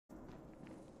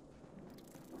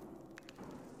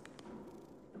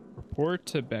Report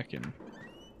to Beckon.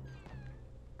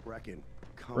 Brecken,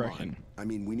 come on. I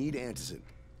mean, we need antizin.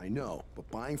 I know, but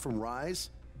buying from Rise?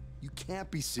 You can't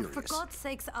be serious. For God's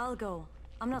sakes, I'll go.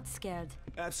 I'm not scared.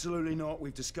 Absolutely not.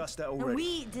 We've discussed that already. No,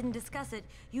 we didn't discuss it.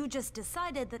 You just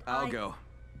decided that I'll go.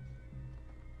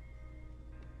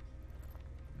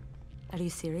 Are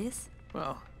you serious?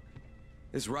 Well,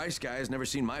 this Rice guy has never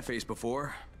seen my face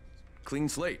before. Clean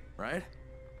slate, right?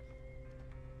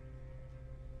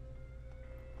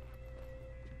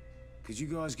 Could you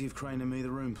guys give Crane and me the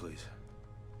room, please?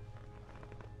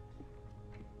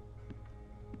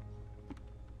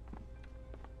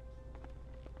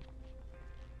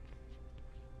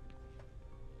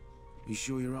 You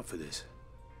sure you're up for this?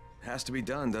 Has to be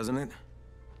done, doesn't it?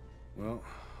 Well,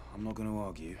 I'm not going to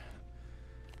argue.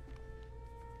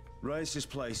 Race's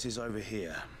place is over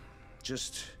here.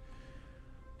 Just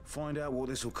find out what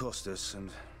this will cost us and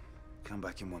come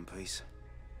back in one piece.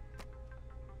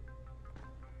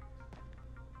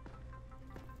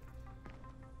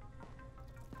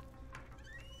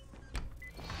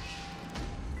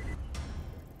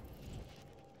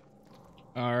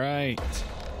 All right.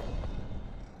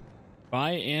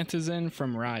 Buy antizin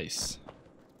from Rice.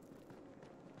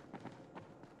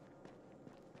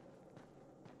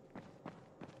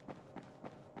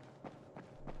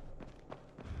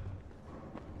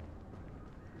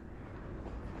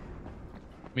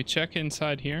 We check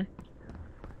inside here.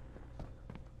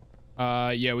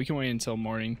 Yeah, we can wait until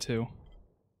morning too.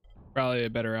 Probably a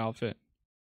better outfit.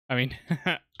 I mean,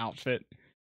 outfit.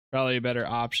 Probably a better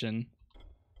option.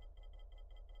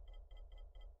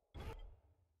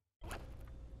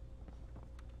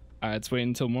 Alright, let's wait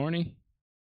until morning.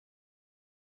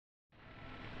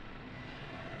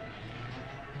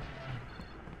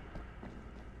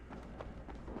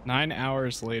 Nine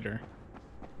hours later.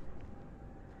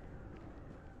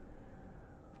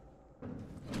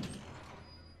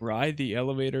 Ride the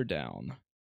elevator down.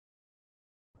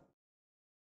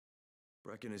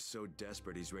 Brecken is so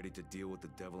desperate he's ready to deal with the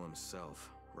devil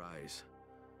himself, Rise.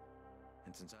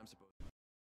 And since I'm supposed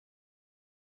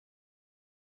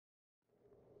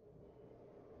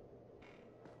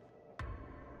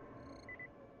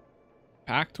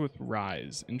Pact with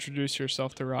Rise. Introduce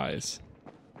yourself to Rise.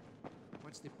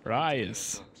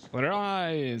 Rise.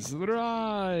 Rise.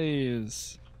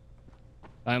 Rise.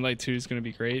 Dying Light 2 is going to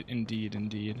be great. Indeed,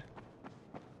 indeed.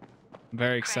 I'm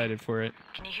very excited for it.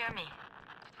 Can you hear me?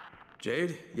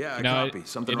 Jade? Yeah, I No, copy.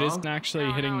 Something it wrong? isn't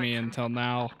actually hitting me until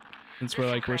now, since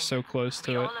we're so close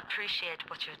to it. We all appreciate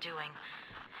what you're doing,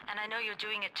 and I know you're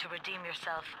doing it to redeem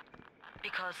yourself,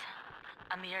 because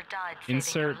Amir died saving your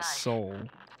Insert life. soul.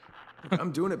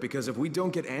 I'm doing it because if we don't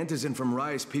get antizin from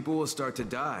Rice, people will start to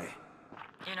die.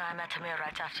 You know, I met Amir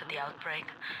right after the outbreak.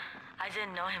 I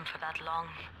didn't know him for that long,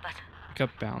 but Pick up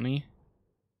bounty.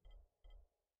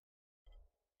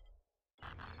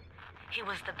 he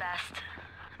was the best,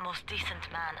 most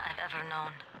decent man I've ever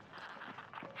known.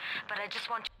 But I just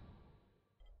want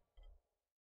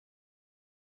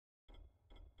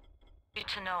you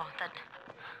to know that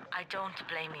I don't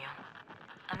blame you.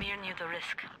 Amir knew the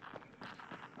risk.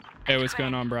 Hey, what's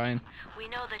going on, Brian? We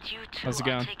know that you two How's it are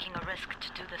going? taking a risk to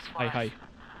do this for Hi, us.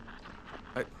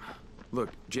 hi. Look,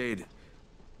 Jade,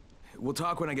 we'll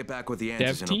talk when I get back with the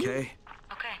Dev antizin, team? okay?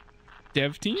 Okay.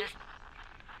 Dev team?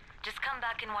 Just come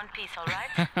back in one piece, all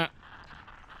right?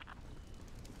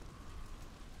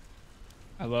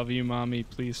 I love you, mommy.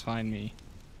 Please find me.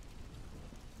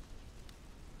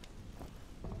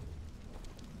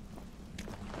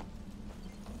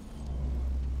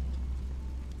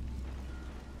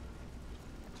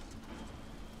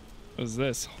 What is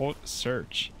this? Hold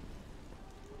search.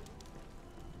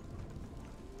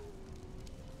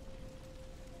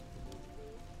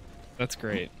 That's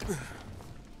great.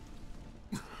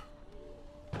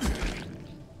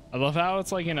 I love how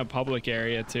it's like in a public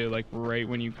area too, like right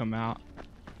when you come out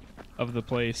of the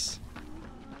place.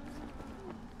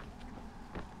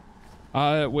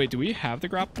 Wait, do we have the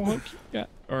grapple hook yet?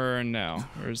 Or no?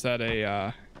 Or is that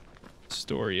a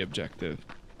story objective?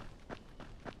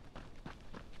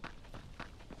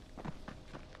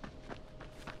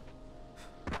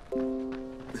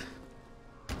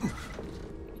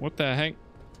 What the heck?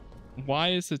 Why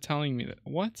is it telling me that?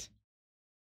 What?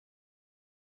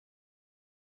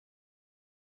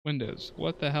 Windows.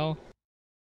 What the hell?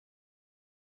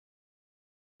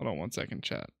 Hold on one second,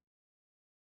 chat.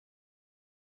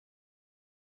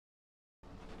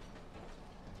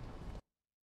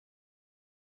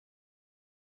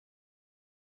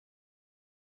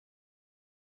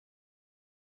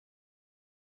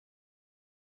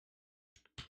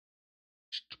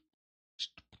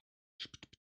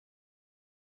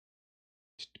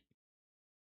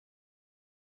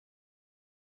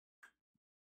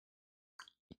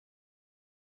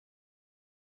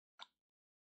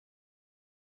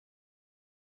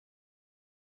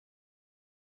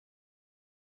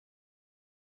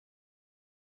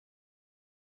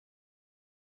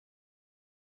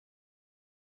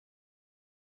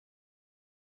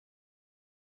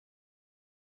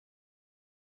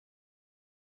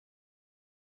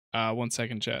 1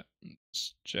 second, chat.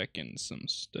 Just checking some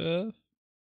stuff.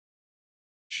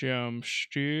 Some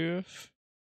stuff.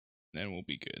 Then we'll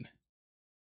be good.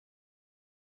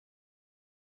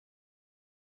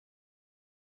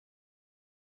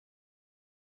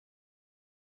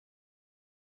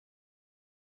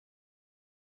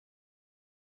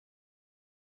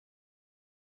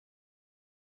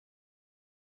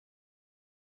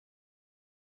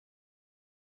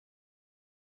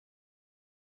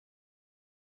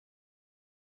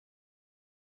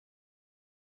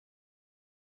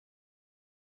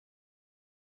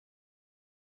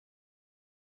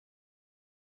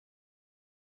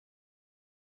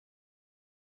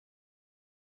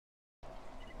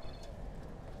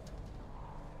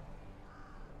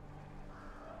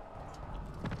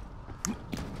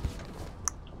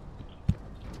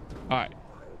 Alright,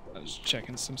 I was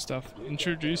checking some stuff.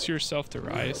 Introduce yourself to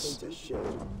Rice. He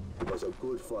was a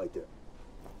good fighter.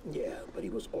 Yeah, but he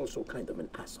was also kind of an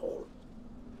asshole.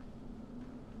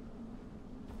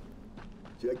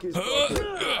 Check his pocket.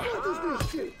 What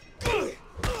is this shit?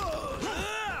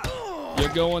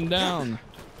 You're going down.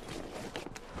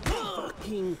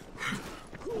 Fucking...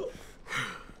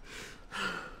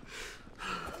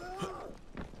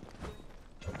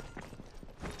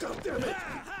 God damn it!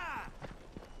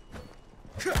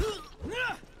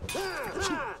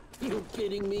 You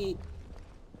kidding me?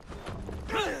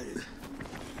 Is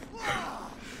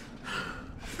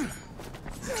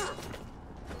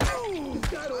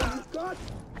that all you got?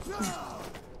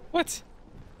 What?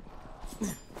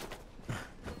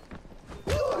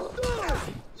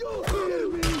 You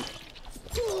kidding me?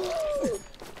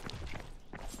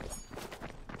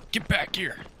 Get back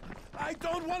here. I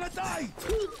don't want to die.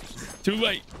 Too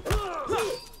late.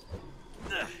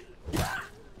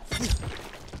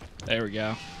 There we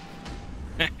go.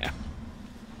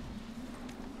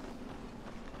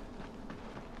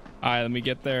 Alright, let me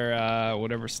get their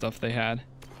whatever stuff they had.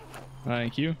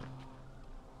 Thank you.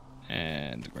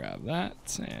 And grab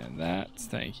that and that.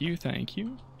 Thank you, thank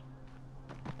you.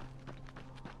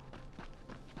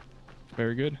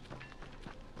 Very good.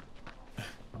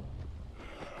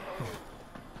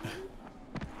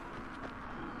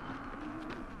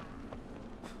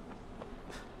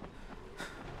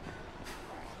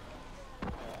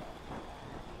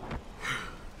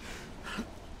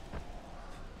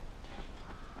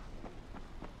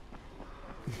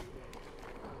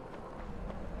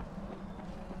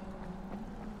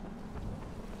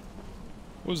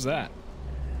 What was that?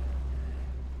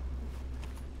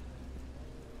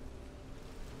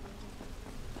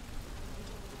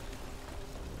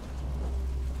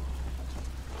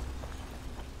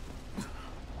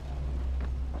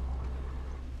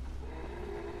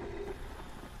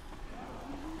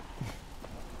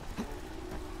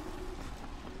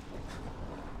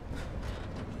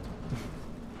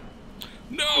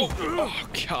 No! Oh,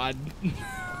 God.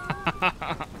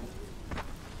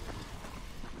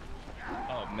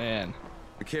 Man.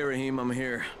 Okay, Raheem, I'm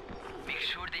here. Make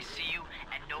sure they see you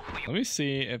and know who you Let me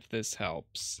see if this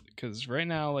helps, because right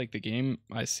now, like, the game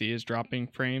I see is dropping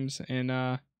frames in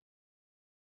are.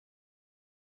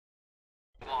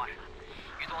 You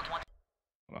don't want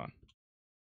hold on.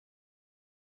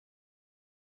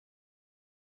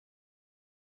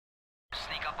 to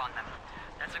sneak up on them.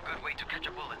 That's a good way to catch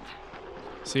a bullet.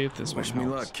 See if this one Wish me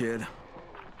helps. luck, kid.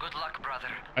 Good luck, brother.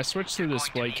 I switched to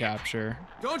display capture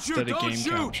instead of game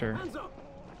capture. Hands up!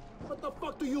 What the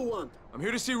fuck do you want? I'm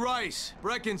here to see Rice.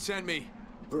 Brecken sent me.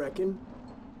 Brecken?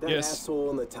 That Yes.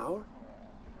 asshole in the tower?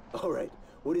 All right,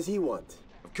 what does he want?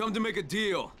 I've come to make a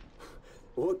deal.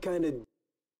 What kind of...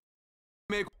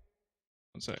 Make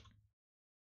 1 sec.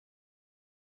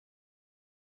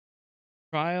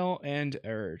 Trial and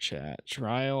error, chat.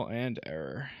 Trial and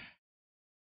error.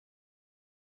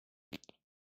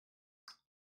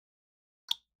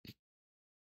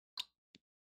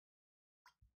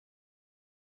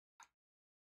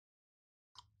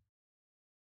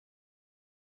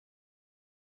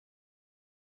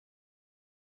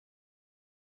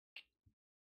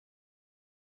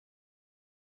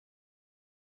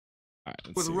 All right,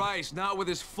 let's with see. Rice, not with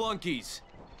his flunkies.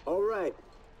 All right,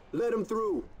 let him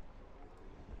through.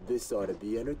 This ought to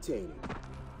be entertaining.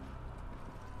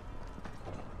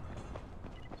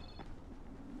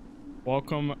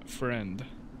 Welcome, friend.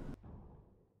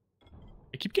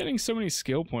 I keep getting so many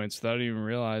skill points without even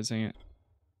realizing it.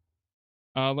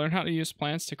 Learn how to use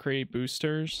plants to create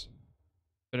boosters.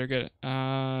 Better get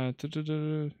learn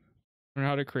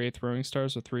how to create throwing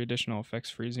stars with 3 additional effects: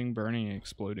 freezing, burning, and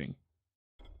exploding.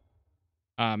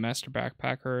 Master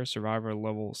backpacker, survivor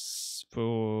level 6.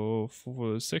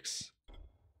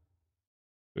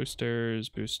 Boosters,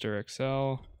 booster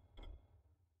XL.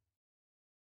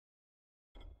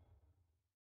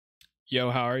 Yo,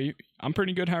 how are you? I'm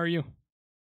pretty good. How are you?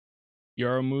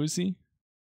 Yoromuzi?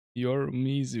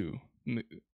 Yoromizu.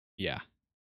 Yeah.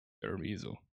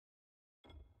 Yoromizu.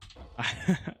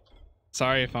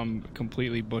 Sorry if I'm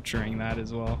completely butchering that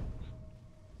as well.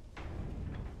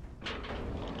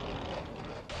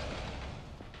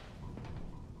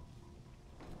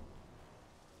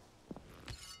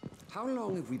 How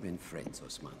long have we been friends,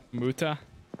 Osman? Muta?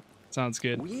 Sounds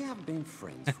good. We have been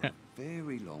friends for a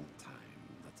very long time.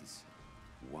 That is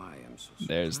why I'm so surprised.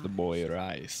 There's the boy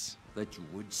Rice. That you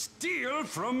would steal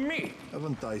from me.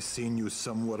 Haven't I seen you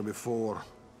somewhere before?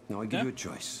 Now I give you a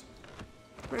choice.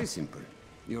 Very simple.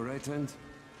 Your right hand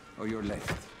or your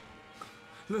left?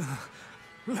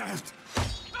 Left!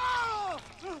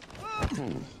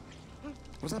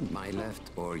 Was that my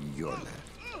left or your left?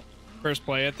 First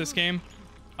play at this game?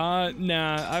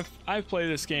 Nah, I've played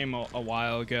this game a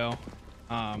while ago.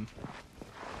 But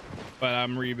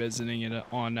I'm revisiting it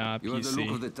on PC. You have the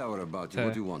look of the tower about you.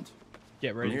 What do you want?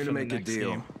 Get ready I'm here for to make the a next deal.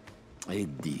 game. A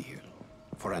deal.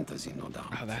 Fantasy, no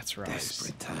doubt. Oh, that's right.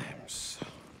 Desperate times.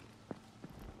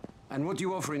 And what do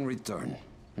you offer in return?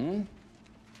 Hmm?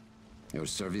 Your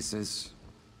services?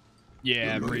 Yeah,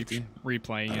 Your I'm loyalty?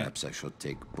 replaying it. Perhaps I should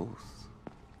take both.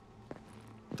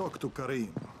 Talk to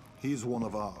Karim. He's one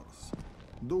of ours.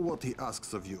 Do what he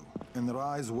asks of you, and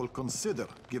Rise will consider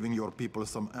giving your people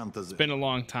some antizin. It's been a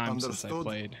long time since I Understood?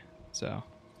 played, so.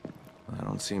 I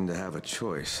don't seem to have a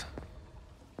choice.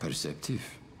 Perceptive.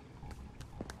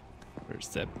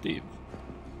 Perceptive.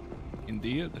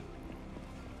 Indeed.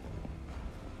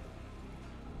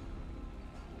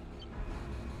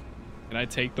 Can I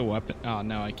take the weapon? Oh,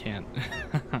 no, I can't.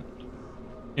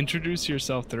 Introduce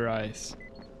yourself to Rice.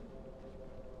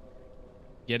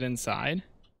 Get inside?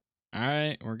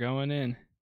 Alright, we're going in.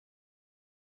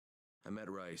 I met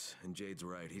Rice, and Jade's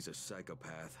right. He's a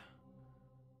psychopath.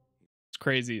 It's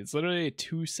crazy. It's literally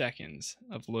 2 seconds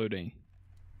of loading.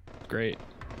 Great.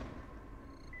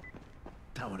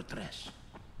 Tower trash.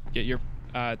 Get your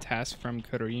task from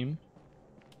Karim.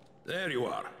 There you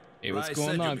are. Hey, what's Rice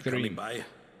going said on, you'd be coming Karim? by.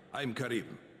 I'm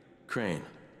Karim, Crane.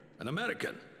 an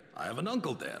American. I have an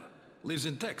uncle there. Lives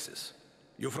in Texas.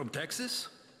 You from Texas?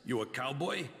 You a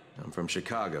cowboy? I'm from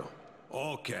Chicago.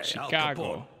 Okay, Al Chicago.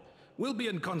 Capone. We'll be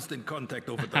in constant contact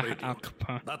over the radio. Al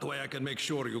Capone. That way I can make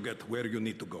sure you get where you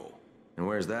need to go. And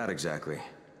where's that exactly?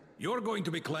 You're going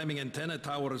to be climbing antenna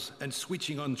towers and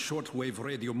switching on shortwave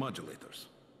radio modulators.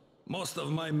 Most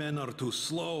of my men are too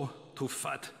slow, too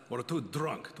fat, or too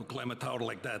drunk to climb a tower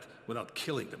like that without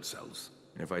killing themselves.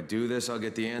 And if I do this, I'll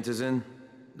get the antizin?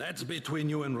 That's between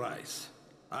you and Rice.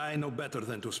 I know better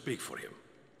than to speak for him.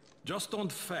 Just don't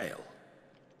fail.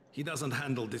 He doesn't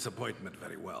handle disappointment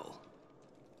very well.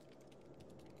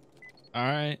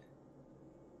 Alright.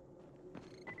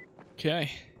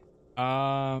 Okay.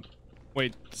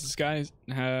 Wait, does this guy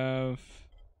have...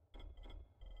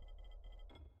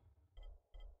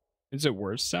 Is it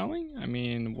worth selling? I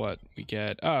mean, what we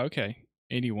get? Oh, okay.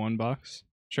 81 bucks.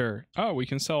 Sure. Oh, we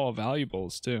can sell all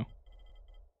valuables too.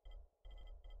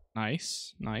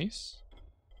 Nice, nice.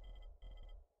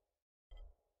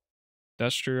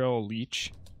 Industrial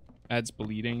leech adds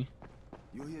bleeding.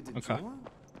 Okay.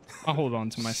 I'll hold on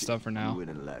to my stuff for now.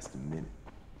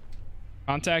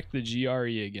 Contact the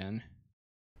GRE again.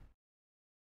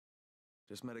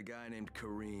 Just met a guy named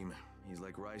Kareem. He's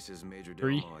like Rice's major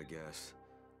Three. domo, I guess.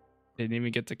 Didn't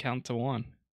even get to count to 1.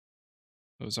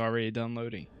 It was already done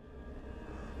loading.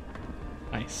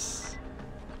 Nice.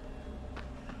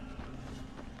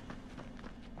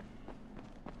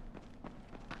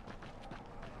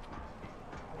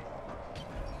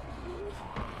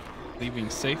 Leaving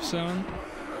safe zone.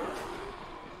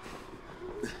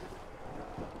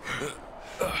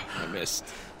 I missed.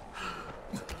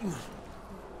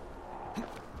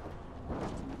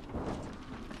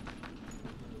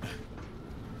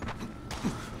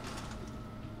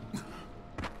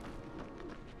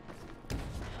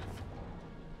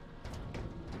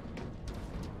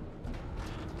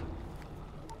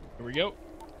 Here we go.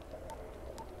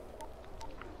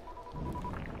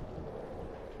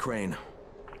 Crane.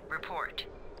 Report.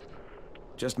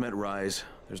 Just met Rise.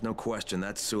 There's no question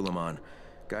that's Suleiman.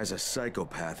 Guy's a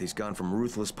psychopath. He's gone from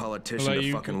ruthless politician Hello, to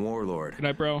you. fucking warlord. Good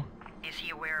night, bro. Is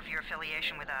he aware of your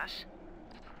affiliation with us?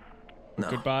 No,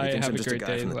 Goodbye. he thinks Have I'm a just great a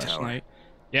guy day from the last tower. night.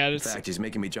 Yeah, In it's fact, he's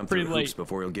making me jump pretty through hoops late.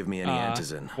 before he'll give me any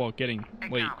antizin. Well, getting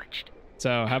late. Acknowledged.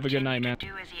 So have a good night, man. Do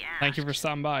as he Thank you for asked.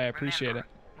 stopping by. I appreciate Remember,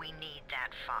 it. we need that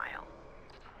file.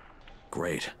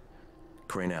 Great.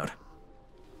 Crane out.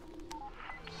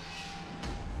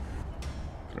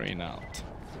 Rain out.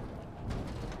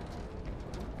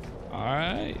 All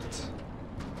right.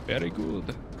 Very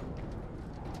good.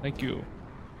 Thank you.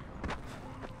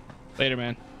 Later,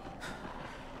 man.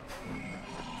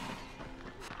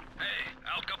 Hey,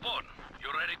 Al Capone, you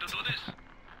ready to do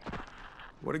this?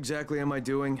 What exactly am I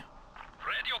doing?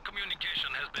 Radio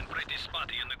communication has been pretty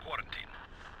spotty in the quarantine.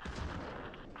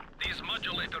 These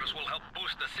modulators will help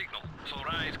boost the signal, so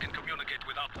Rise can communicate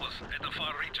with Outposts at the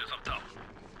far reaches of town.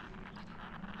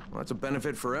 Well, that's a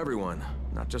benefit for everyone,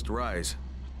 not just Rise.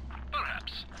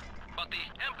 Perhaps. But the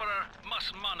Emperor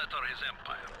must monitor his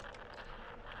empire.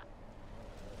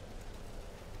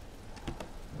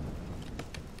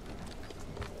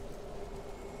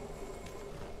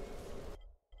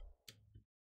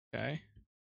 Okay.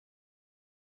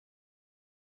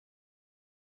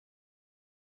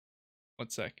 One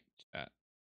sec, chat.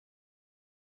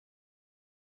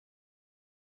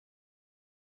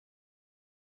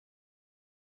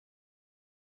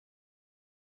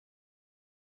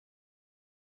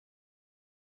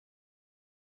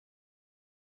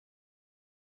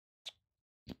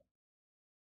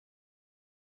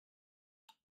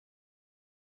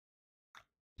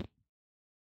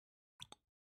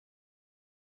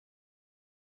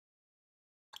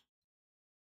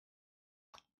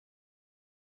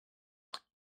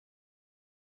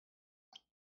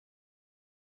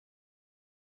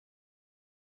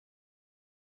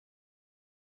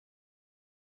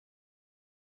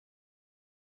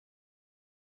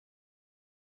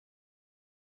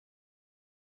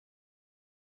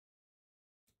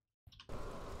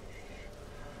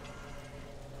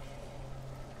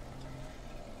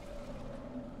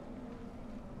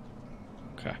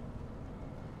 Okay.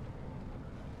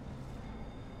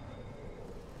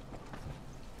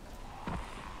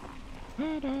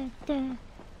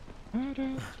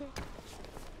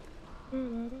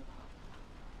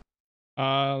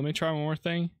 Let me try one more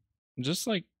thing. Just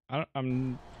like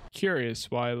I'm curious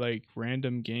why like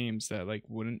random games that like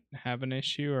wouldn't have an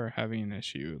issue are having an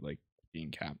issue like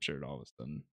being captured all of a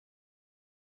sudden.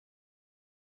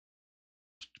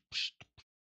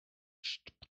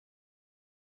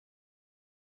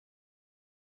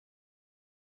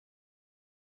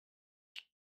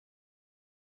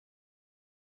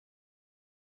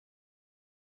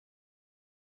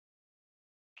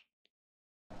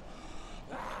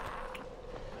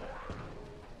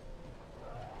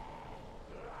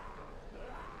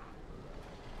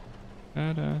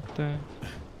 Da, da, da.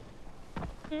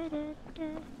 Da, da, da.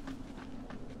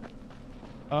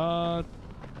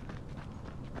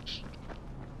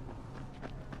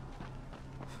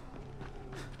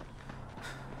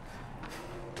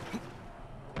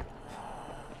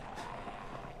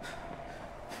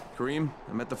 Kareem,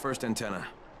 I'm at the first antenna.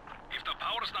 If the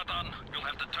power's not on, you'll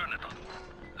have to turn it on.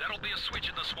 There'll be a switch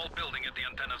in the small building at the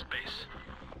antenna's base.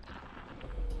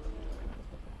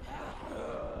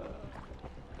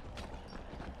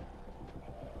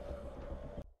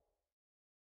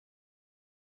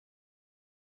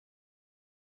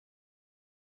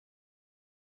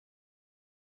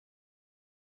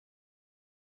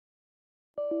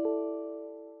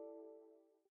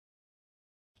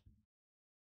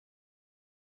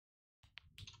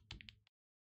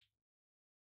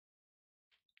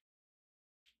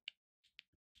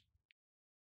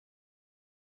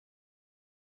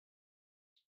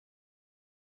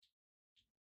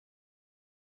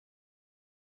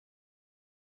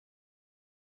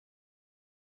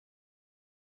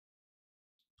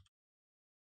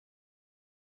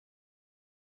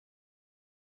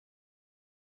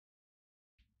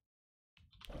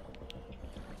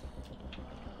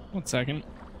 One second.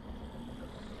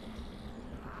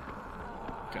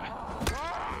 Okay.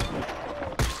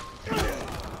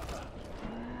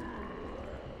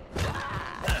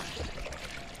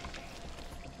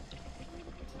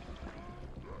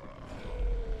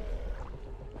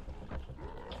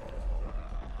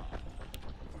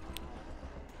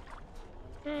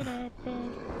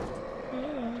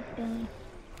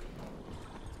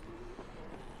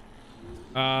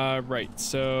 Right,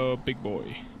 so big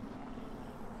boy.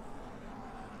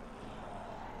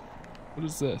 What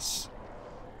is this?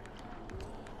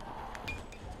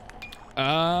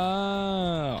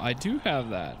 Oh, I do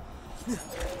have that.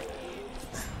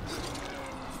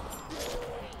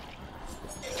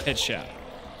 Headshot.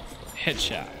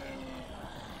 Headshot.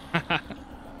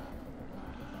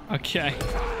 Okay.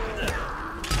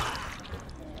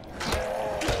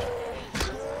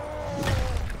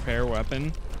 Repair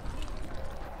weapon.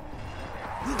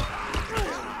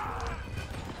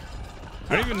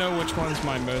 I don't even know which one's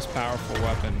my most powerful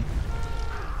weapon.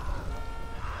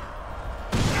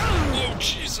 Oh,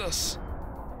 Jesus.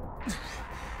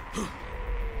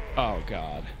 Oh,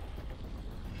 God.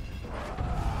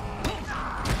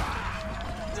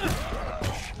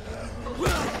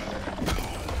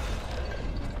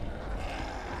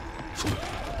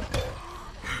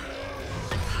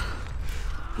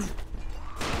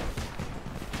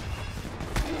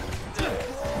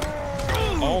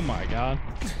 Oh my god.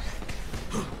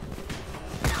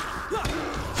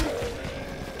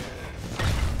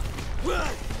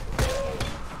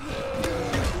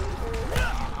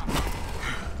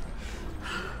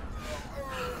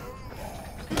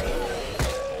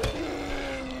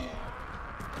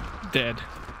 Dead.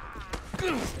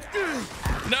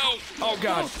 No! Oh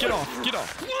god, get off, get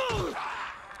off.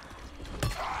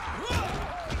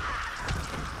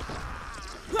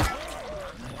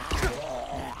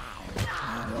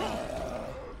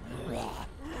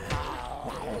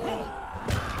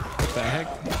 What the heck?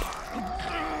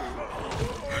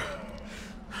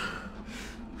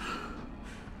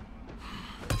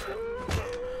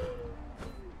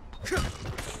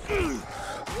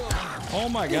 Oh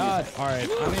my god. Alright,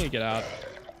 I need to get out.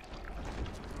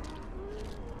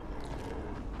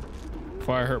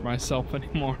 Before I hurt myself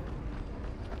anymore.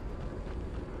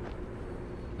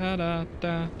 Da da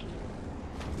da.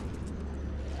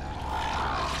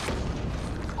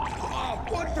 Oh,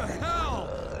 what the hell?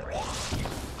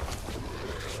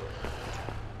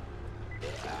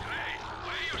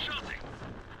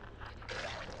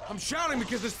 I'm shouting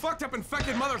because this fucked up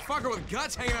infected motherfucker with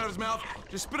guts hanging out of his mouth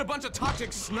just spit a bunch of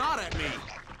toxic snot at me.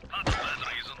 That's a bad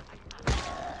reason.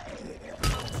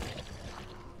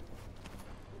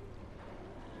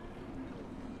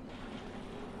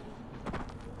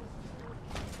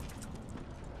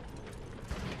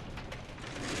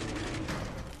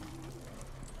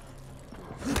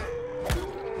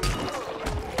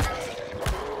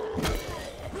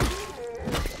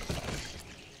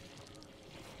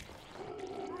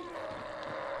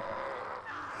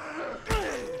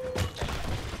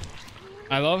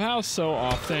 I love how so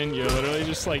often you're literally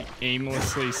just like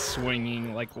aimlessly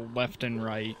swinging like left and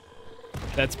right.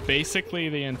 That's basically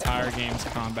the entire game's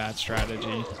combat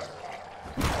strategy.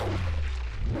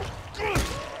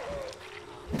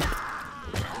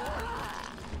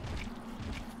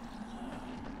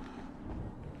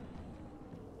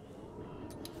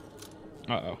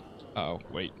 Uh-oh. Uh-oh.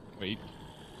 Wait. Wait.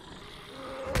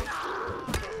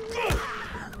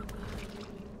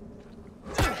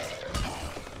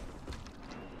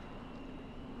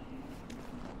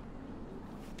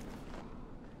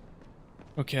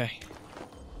 Okay.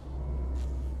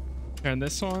 Turn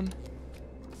this on.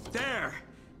 There!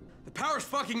 The power's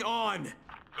fucking on! Good.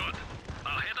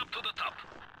 Now head up to the top.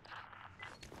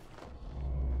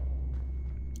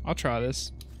 I'll try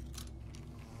this.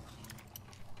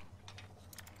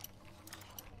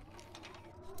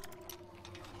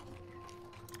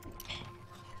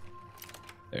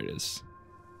 There it is.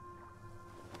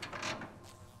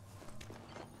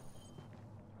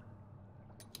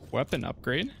 Weapon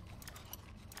upgrade.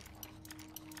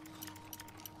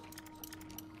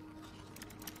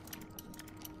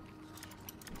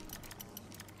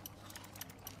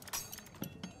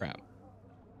 Crap.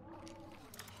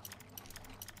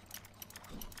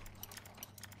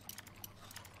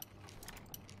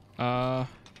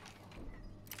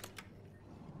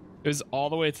 It was all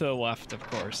the way to the left, of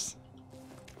course.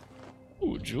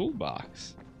 Ooh, jewel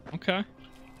box. Okay.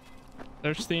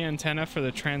 There's the antenna for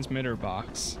the transmitter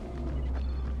box.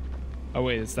 Oh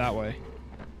wait, it's that way.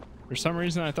 For some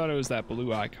reason I thought it was that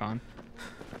blue icon.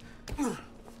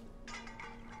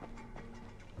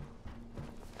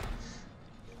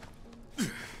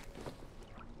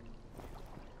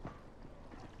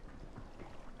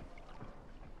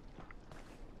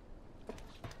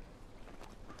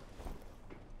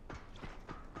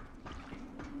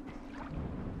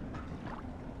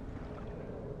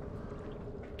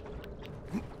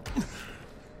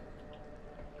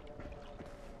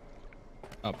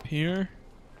 Up here.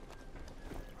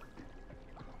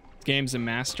 This game's a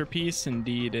masterpiece,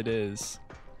 indeed it is.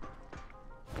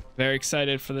 Very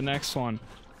excited for the next one.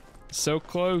 So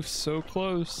close, so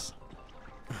close.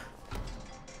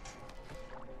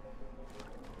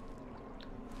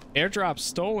 Airdrop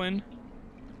stolen.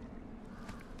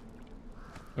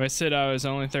 I said I was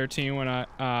only 13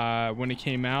 when it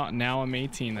came out. Now I'm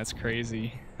 18. That's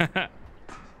crazy.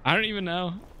 I don't even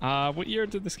know. What year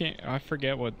did this game? I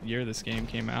forget what year this game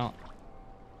came out.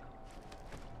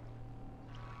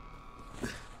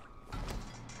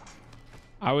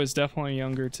 I was definitely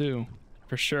younger too,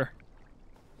 for sure.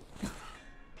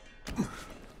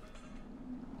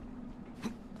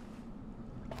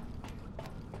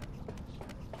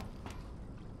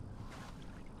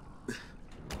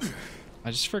 I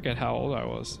just forget how old I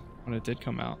was when it did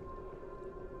come out.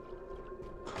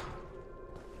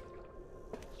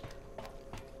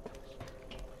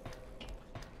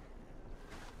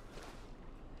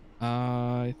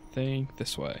 I think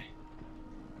this way.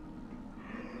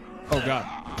 Oh god.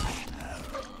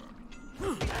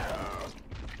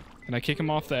 Can I kick him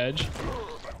off the edge?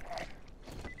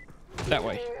 That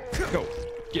way. Go.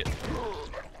 Get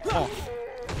off.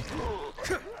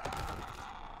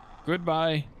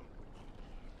 Goodbye.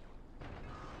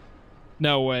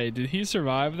 No way. Did he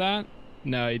survive that?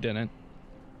 No, he didn't.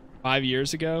 5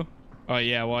 years ago? Oh,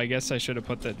 yeah. Well, I guess I should have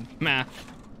put the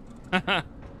math.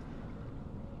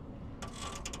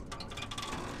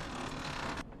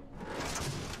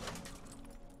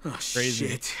 Oh, Crazy.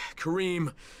 shit.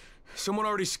 Kareem, someone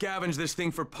already scavenged this thing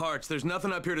for parts. There's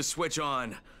nothing up here to switch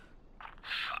on.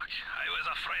 Fuck, I was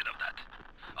afraid of that.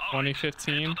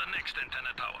 2015? Head to the next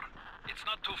antenna tower. It's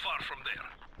not too far from there.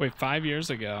 Wait, 5 years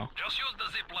ago. Just use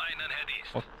the zip line and head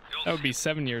east. Well, You'll that would be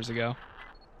 7 years ago.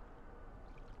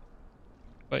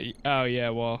 But, oh yeah,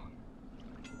 well.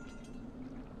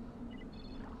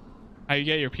 How you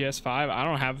get your PS5? I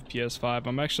don't have a PS5.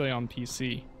 I'm actually on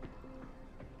PC.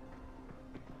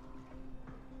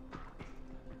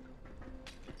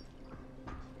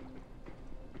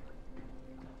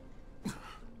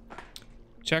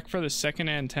 Check for the second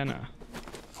antenna.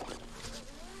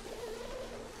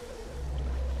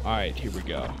 Alright, here we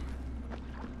go.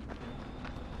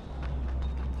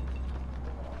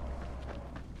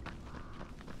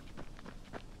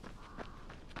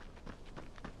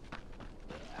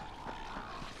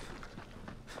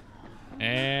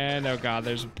 And oh god,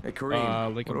 there's Hey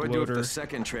Kareem, like what a do I do if bloater. the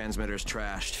second transmitter's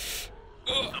trashed?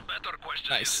 The better question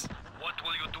Nice. is, what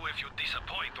will you do if you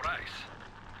disappoint Rice?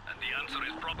 And the answer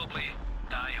is probably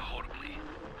die horribly.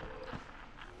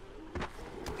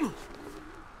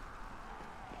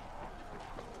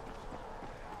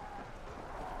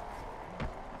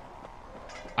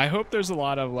 I hope there's a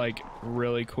lot of like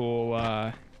really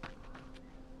cool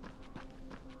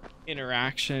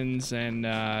interactions and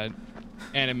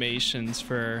animations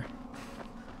for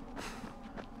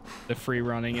the free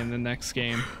running in the next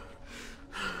game.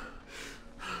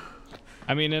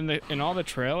 I mean, in all the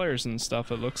trailers and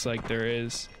stuff, it looks like there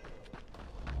is,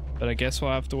 but I guess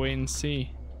we'll have to wait and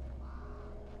see.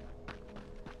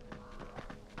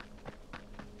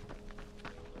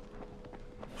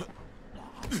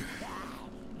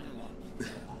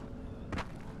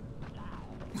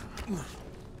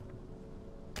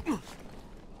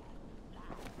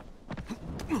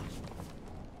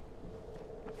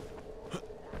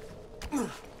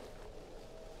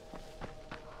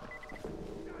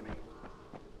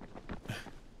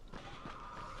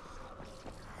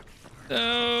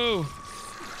 No!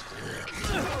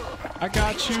 I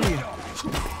got you!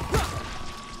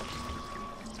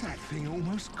 That thing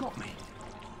almost got me.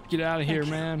 Get out of here,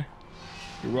 man.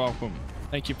 You're welcome.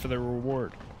 Thank you for the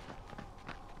reward.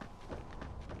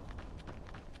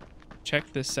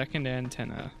 Check the second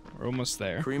antenna. We're almost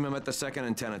there. Kareem, I'm at the second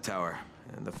antenna tower,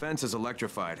 and the fence is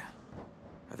electrified.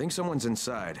 I think someone's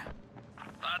inside.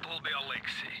 That will be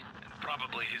Alexei, and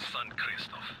probably his son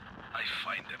Christoph. I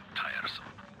find them tiresome.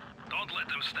 Don't let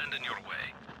them stand in your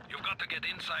way. You've got to get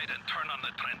inside and turn on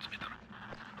the transmitter.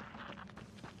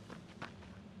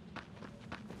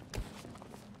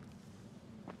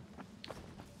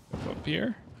 Up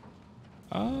here?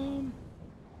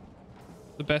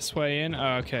 The best way in?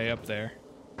 Oh, okay, up there.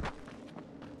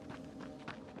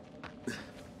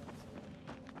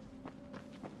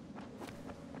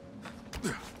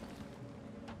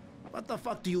 What the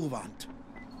fuck do you want?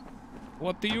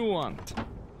 What do you want?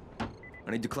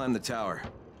 I need to climb the tower.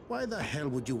 Why the hell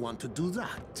would you want to do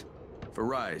that? For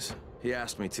Rise. He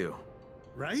asked me to.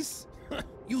 Rice?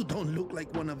 You don't look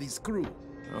like one of his crew.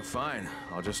 Oh, fine.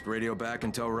 I'll just radio back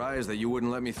and tell Rise that you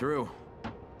wouldn't let me through.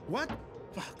 What?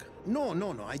 Fuck. No,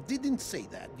 I didn't say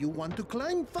that. You want to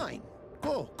climb? Fine.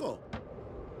 Go.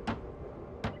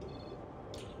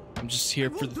 I'm just here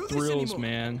for the thrills,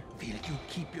 man. Will you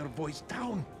keep your voice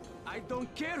down? I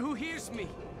don't care who hears me.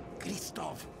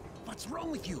 Christoph, what's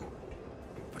wrong with you?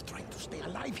 We're trying to stay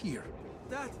alive here.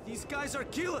 Dad, these guys are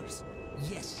killers.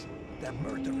 Yes, they're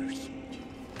murderers.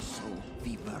 So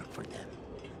we work for them.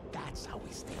 That's how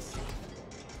we stay safe.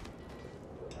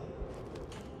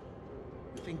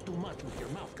 You think too much with your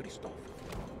mouth, Christoph.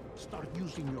 Start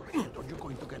using your head or you're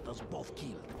going to get us both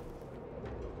killed.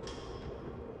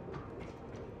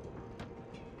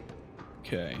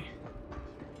 Okay.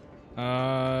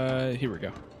 Here we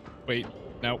go. Wait,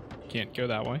 nope, can't go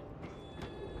that way.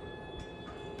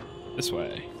 This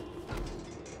way.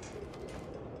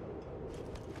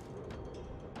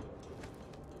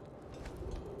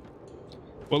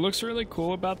 What looks really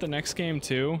cool about the next game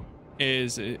too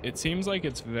is it seems like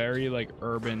it's very like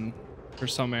urban for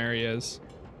some areas.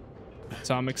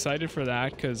 So I'm excited for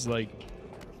that because like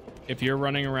if you're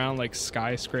running around like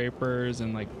skyscrapers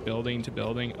and like building to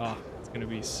building, oh, it's gonna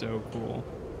be so cool.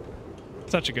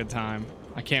 Such a good time.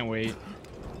 I can't wait.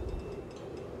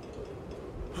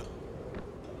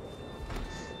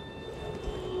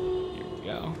 Here we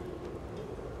go.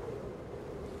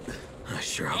 I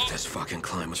sure hope this fucking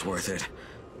climb was worth it.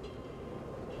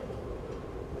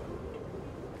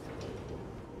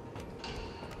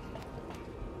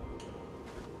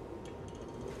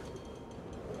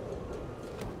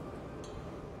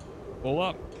 Pull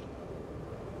up.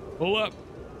 Pull up.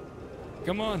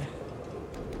 Come on.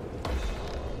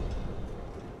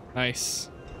 Nice.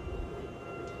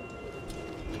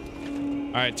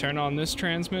 All right, turn on this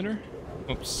transmitter.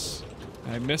 Oops,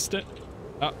 I missed it.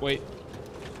 Oh, wait.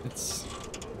 It's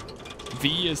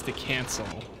V is to cancel.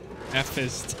 F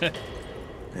is to...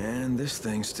 And this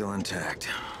thing's still intact.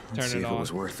 Let's see if it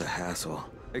was worth the hassle.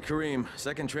 Hey, Kareem,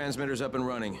 second transmitter's up and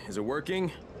running. Is it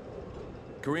working?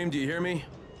 Kareem, do you hear me?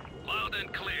 Loud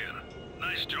and clear.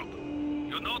 Nice job.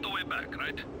 You know the way back,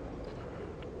 right?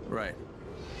 Right.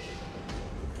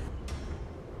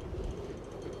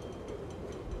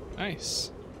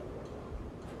 Nice.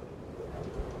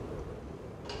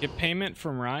 Get payment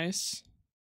from Rise?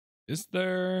 Is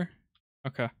there...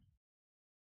 Okay.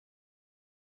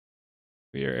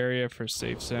 Clear area for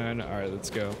safe zone. Alright, let's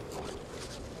go.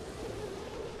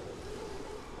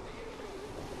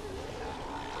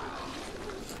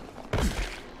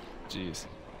 Jeez.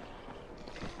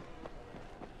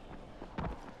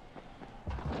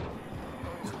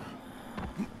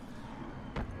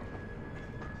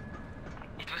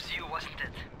 It was you, wasn't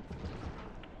it?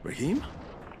 Raheem?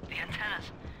 The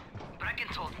antennas.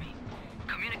 Brecken told me.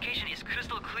 Communication is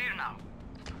crystal clear now.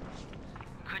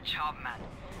 Good job, man.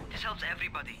 This helps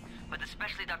everybody, but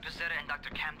especially Dr. Zera and Dr.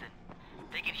 Camden.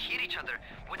 They can hear each other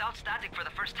without static for the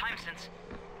first time since,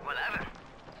 well, ever.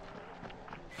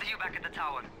 See you back at the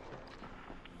tower.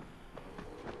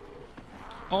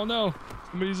 Oh no,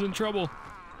 somebody's in trouble.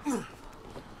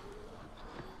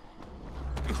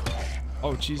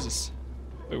 Oh Jesus.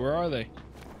 Wait, where are they?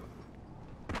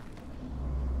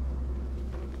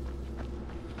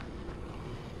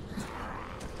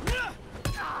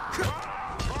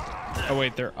 Oh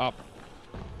wait, they're up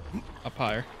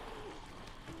higher.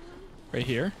 Right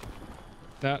here?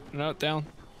 No, down.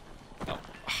 Oh.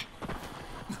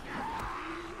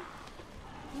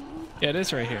 Yeah, it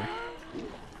is right here.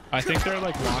 I think they're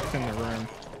like locked in the room.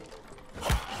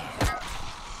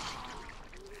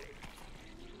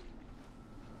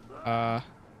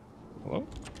 Hello?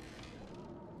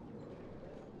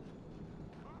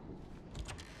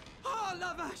 Oh,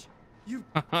 Lavash!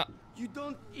 You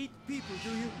don't eat people, do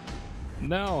you?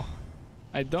 No,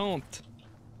 I don't.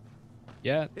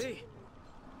 Yet. Hey,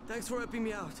 thanks for helping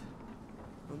me out.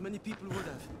 Not many people would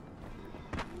have.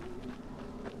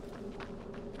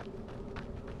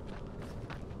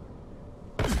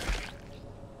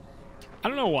 I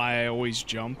don't know why I always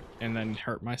jump and then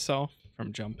hurt myself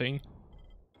from jumping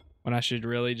when I should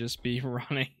really just be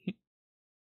running.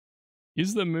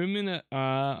 Use the movement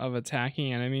of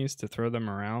attacking enemies to throw them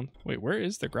around. Wait, where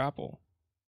is the grapple?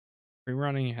 Free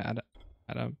running at a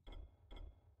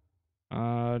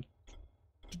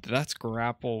that's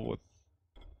grapple with,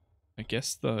 I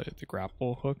guess the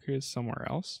grapple hook is somewhere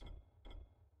else.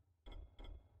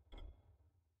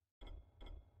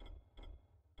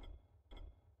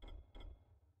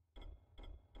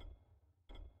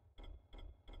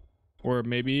 Or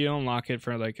maybe you unlock it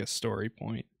for like a story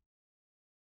point.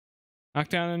 Knock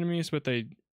down enemies with a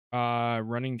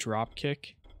running drop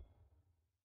kick.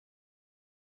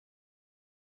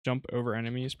 Jump over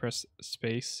enemies, press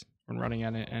space when running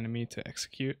at an enemy to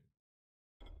execute.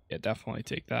 Yeah, definitely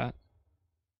take that.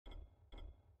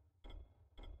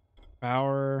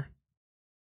 Power.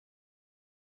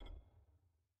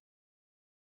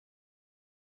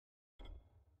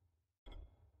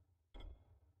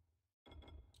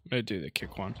 I'm gonna do the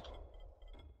kick one.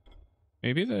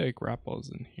 Maybe the grapple is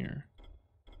in here.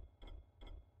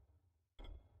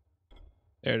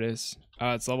 There it is.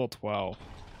 It's level 12.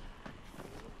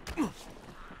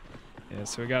 Yeah,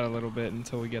 so we got a little bit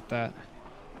until we get that.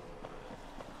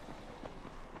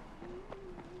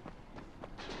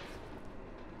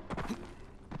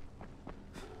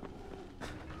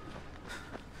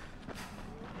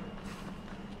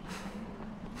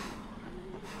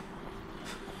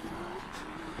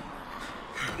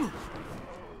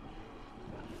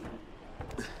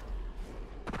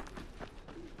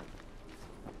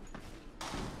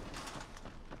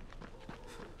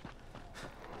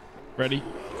 Ready?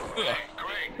 Hey,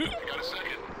 Greg, I got a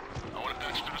second. I want to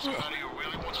patch through somebody who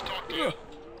really wants to talk to you.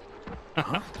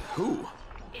 Who?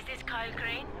 Is this Kyle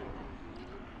Crane?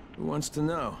 Who wants to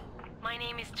know? My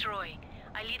name is Troy.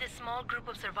 I lead a small group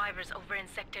of survivors over in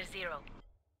Sector 0.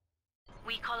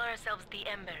 We call ourselves the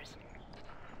Embers.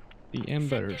 The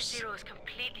Embers. Sector 0 is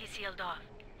completely sealed off.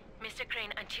 Mr.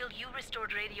 Crane, until you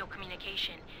restored radio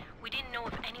communication, we didn't know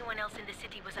if anyone else in the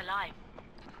city was alive.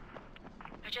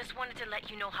 I just wanted to let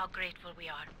you know how grateful we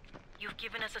are. You've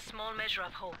given us a small measure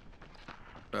of hope.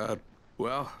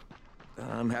 Well,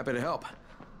 I'm happy to help.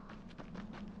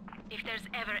 If there's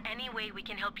ever any way we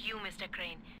can help you, Mr.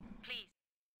 Crane, please.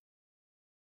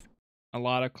 A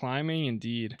lot of climbing,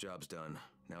 indeed. Job's done.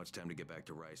 Now it's time to get back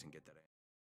to Rice and get that.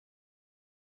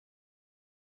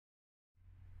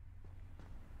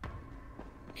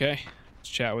 Okay, let's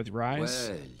chat with Rise.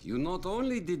 Well, you not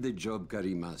only did the job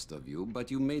Karim asked of you,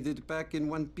 but you made it back in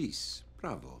one piece.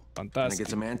 Bravo. Fantastic.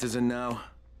 Can I get some antizin now?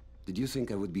 Did you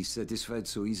think I would be satisfied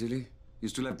so easily? You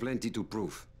still have plenty to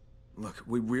prove. Look,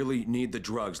 we really need the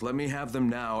drugs. Let me have them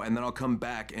now, and then I'll come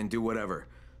back and do whatever.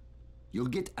 You'll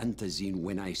get antizin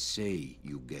when I say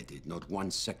you get it, not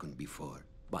 1 second before.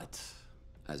 But,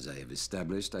 as I have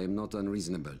established, I am not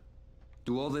unreasonable.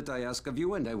 Do all that I ask of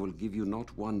you, and I will give you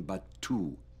not 1, but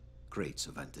 2 crates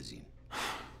of antizin.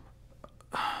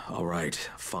 All right,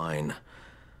 fine.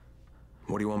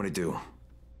 What do you want me to do?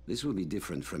 This will be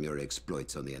different from your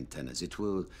exploits on the antennas. It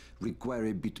will require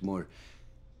a bit more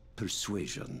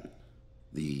persuasion.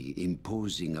 The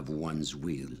imposing of one's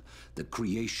will, the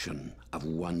creation of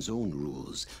one's own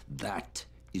rules. That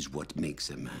is what makes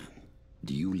a man.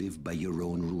 Do you live by your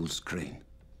own rules, Crane?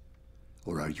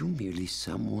 Or are you merely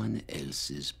someone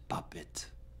else's puppet?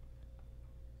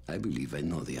 I believe I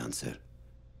know the answer.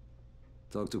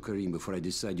 Talk to Karim before I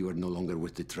decide you are no longer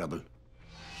worth the trouble.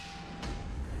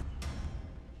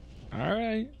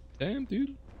 Alright. Damn,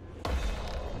 dude.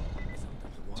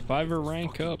 Survivor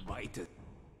rank up.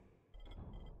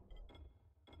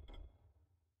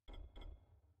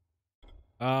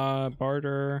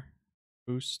 Barter.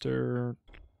 Booster.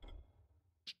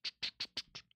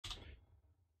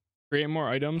 Create more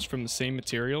items from the same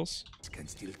materials.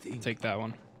 Take that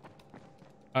one.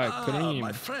 Alright, Karim.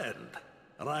 My friend.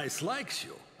 Rice likes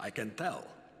you, I can tell.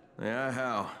 Yeah,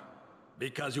 how?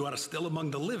 Because you are still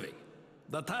among the living.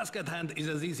 The task at hand is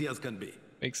as easy as can be.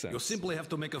 Makes sense. You simply have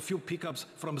to make a few pickups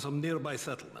from some nearby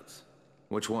settlements.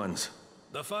 Which ones?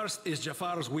 The first is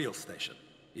Jafar's wheel station.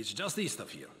 It's just east of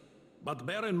here. But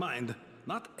bear in mind,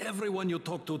 not everyone you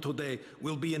talk to today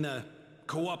will be in a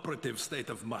cooperative state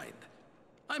of mind.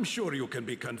 I'm sure you can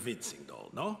be convincing though,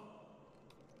 no?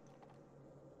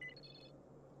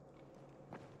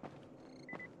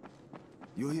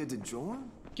 You here to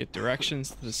join? Get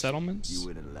directions to the settlements. You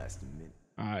wouldn't last a minute.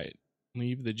 Alright.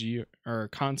 Leave the or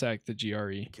contact the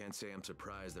GRE. Can't say I'm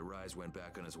surprised that Rise went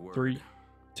back on his word. 3,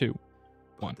 2,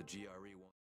 1. The GRE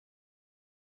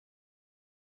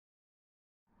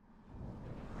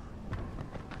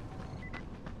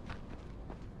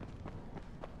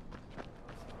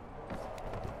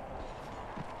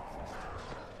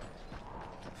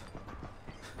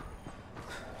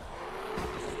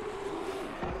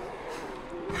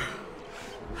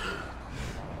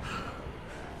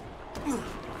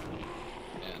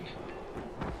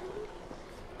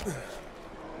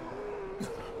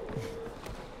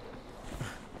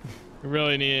We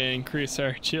really need to increase our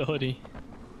agility.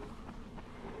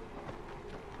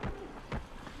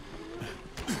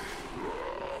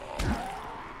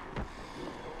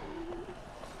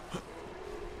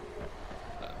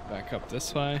 Back up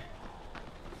this way.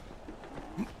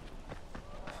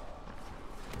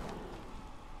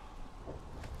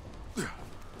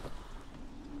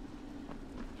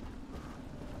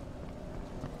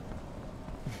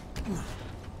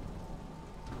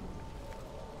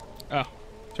 Oh,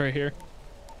 it's right here.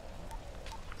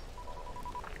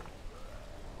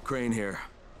 Crane here.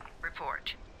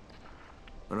 Report.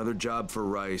 Another job for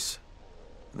Rice.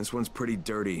 This one's pretty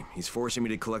dirty. He's forcing me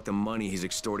to collect the money he's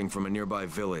extorting from a nearby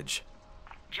village.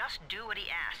 Just do what he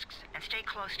asks and stay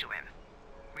close to him.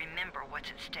 Remember what's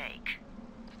at stake.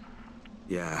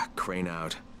 Yeah, Crane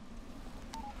out.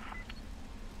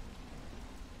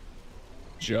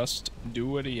 Just do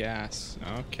what he asks.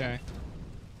 Okay.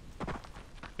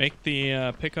 Make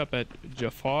the pickup at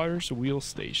Jafar's wheel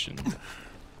station.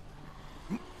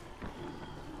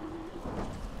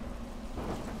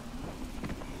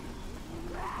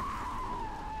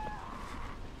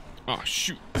 Oh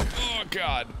shoot. Oh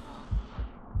god.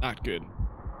 Not good.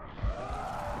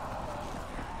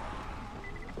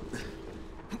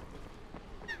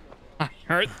 I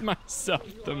hurt myself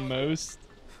the most.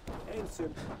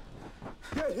 Answer.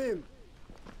 Get him.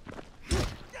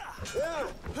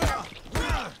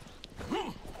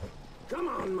 Come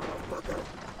on, motherfucker.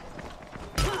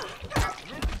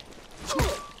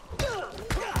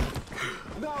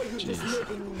 Now you're just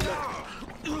making me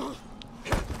mad.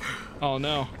 Oh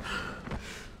no.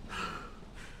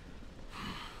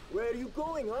 Where are you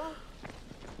going, huh?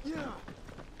 Yeah.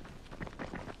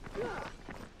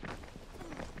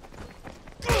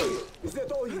 Is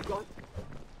that all you got?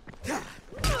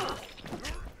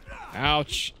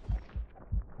 Ouch.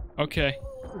 Okay.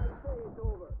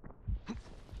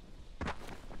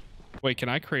 Wait, can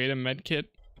I create a med kit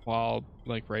while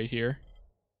like right here?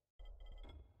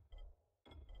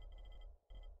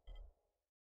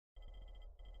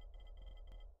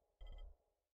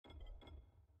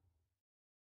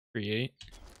 Create.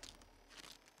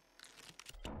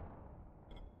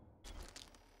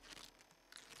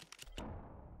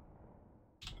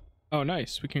 Oh,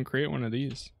 nice. We can create one of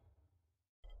these.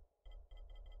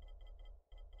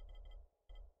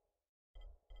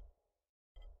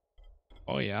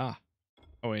 Oh, yeah.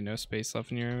 Oh, wait, no space left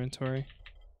in your inventory.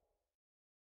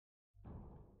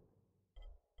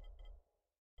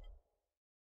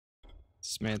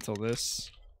 Dismantle this.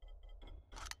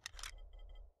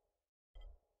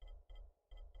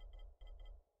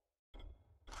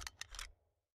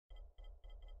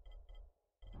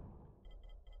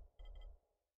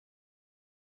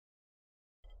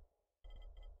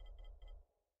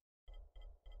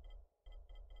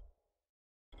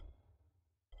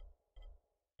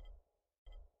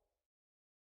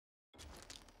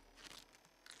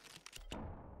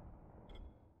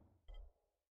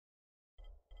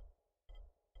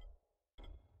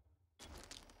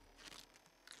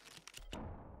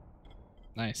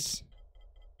 Nice.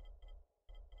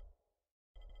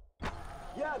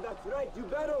 Yeah, that's right. You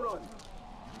better run.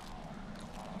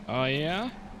 Oh,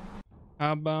 yeah?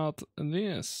 How about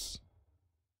this?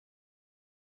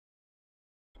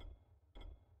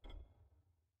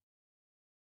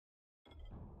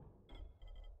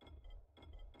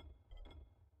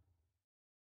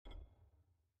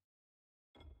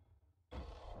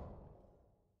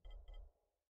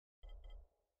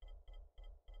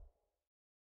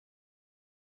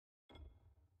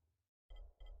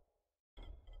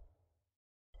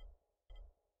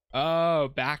 Oh,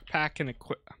 backpack and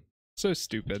equip. So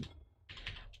stupid.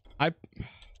 Are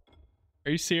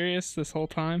you serious this whole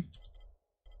time?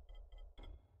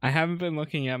 I haven't been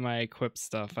looking at my equip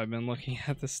stuff. I've been looking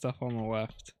at the stuff on the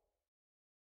left.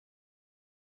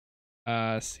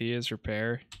 C is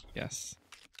repair. Yes.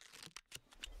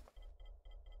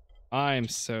 I'm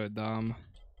so dumb.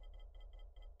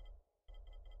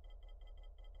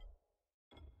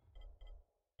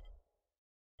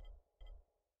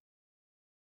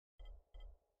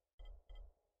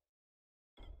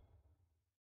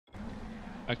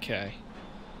 Okay.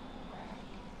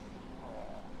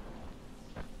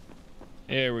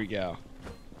 Here we go.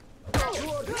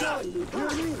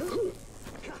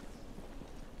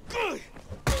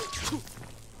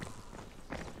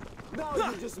 Now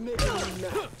you're just making me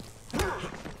mad.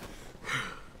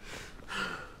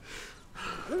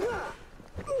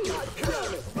 God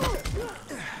damn it.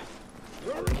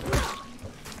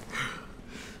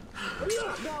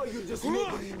 Now you're just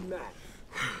making me mad.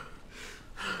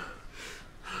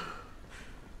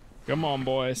 Come on,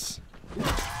 boys. Is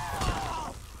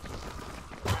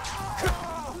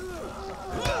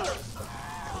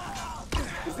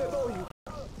that all you?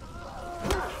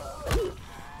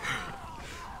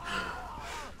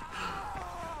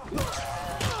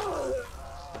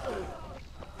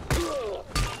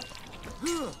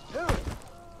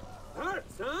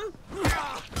 Hurts, huh?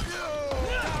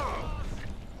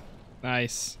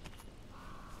 Nice.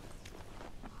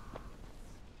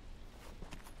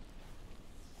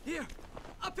 Here,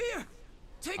 up here.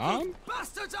 Take these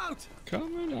bastards out.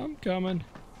 I'm coming.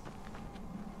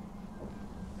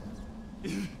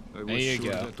 I There was you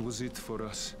sure go. that was it for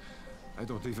us. I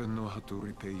don't even know how to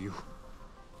repay you.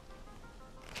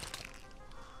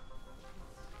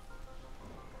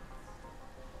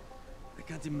 I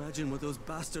can't imagine what those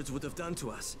bastards would have done to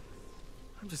us.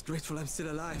 I'm just grateful I'm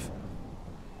still alive.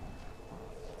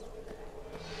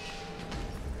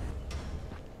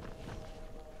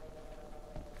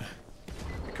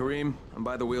 Kareem, I'm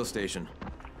by the wheel station.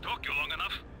 Took you long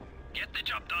enough. Get the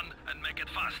job done and make it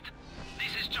fast.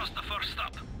 This is just the first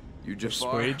stop. You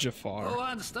Jafar? Persuade Jafar. Who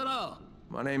wants to know?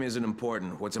 My name isn't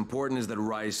important. What's important is that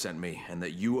Rise sent me, and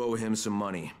that you owe him some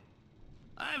money.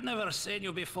 I've never seen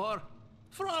you before.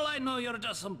 For all I know, you're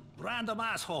just some random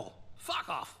asshole. Fuck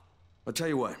off. I'll tell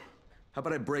you what. How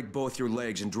about I break both your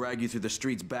legs and drag you through the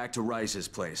streets back to Rice's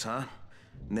place, huh?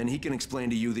 And then he can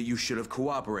explain to you that you should have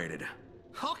cooperated.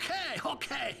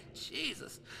 Okay.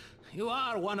 Jesus. You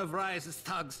are one of Rise's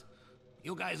thugs.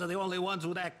 You guys are the only ones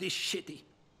who'd act this shitty.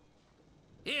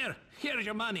 Here's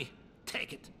your money.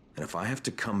 Take it. And if I have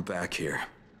to come back here...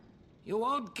 You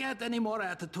won't get any more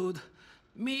attitude.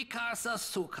 Mi casa,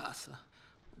 su casa.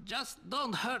 Just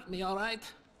don't hurt me, all right?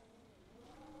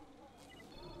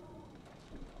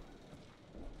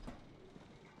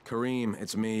 Kareem,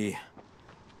 it's me.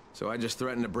 So I just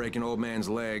threatened to break an old man's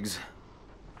legs.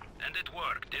 And it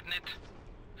worked, didn't it?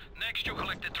 Next, you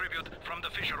collect the tribute from the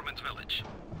fisherman's village.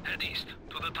 Head east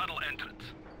to the tunnel entrance.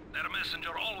 Their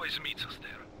messenger always meets us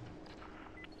there.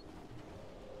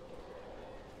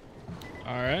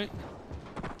 All right.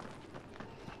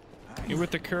 Meet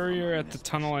with the courier at the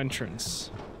tunnel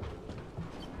entrance.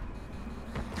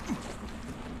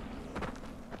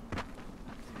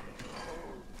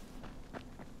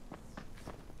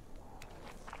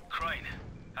 Crane,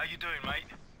 how you doing, mate?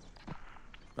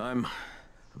 I'm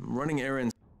running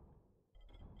errands.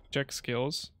 Check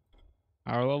skills.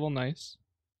 Power level, nice.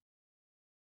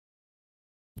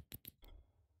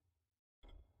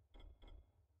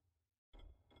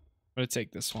 I'm gonna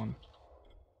take this one.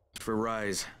 For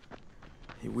Rise.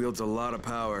 He wields a lot of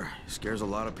power, scares a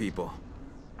lot of people.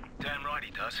 Damn right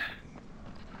he does.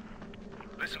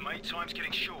 Listen, mate, time's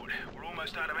getting short. We're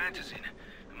almost out of antizin.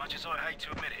 As much as I hate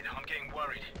to admit it, I'm getting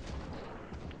worried.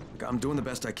 I'm doing the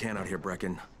best I can out here,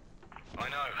 Brecken. I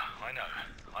know.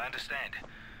 I understand.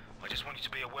 I just want you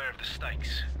to be aware of the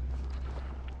stakes.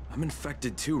 I'm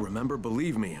infected too, remember?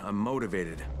 Believe me, I'm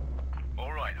motivated.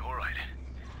 All right.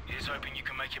 Here's hoping you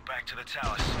can make it back to the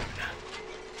tower soon.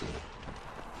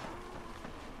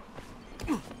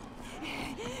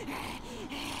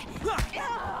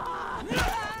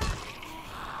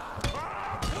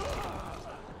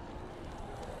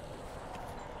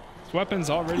 This weapon's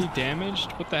already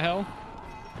damaged? What the hell?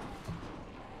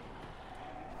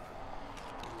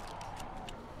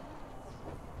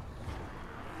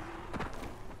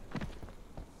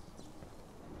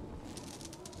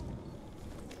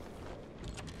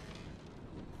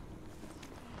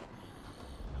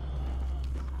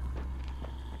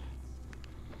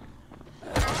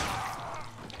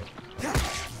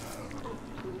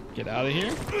 Get out of here.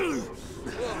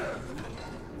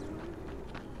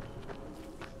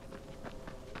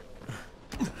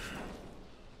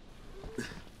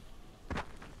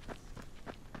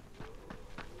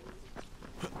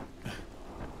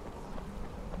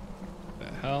 The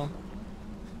hell?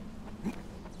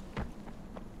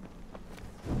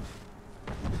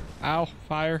 Ow,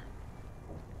 fire.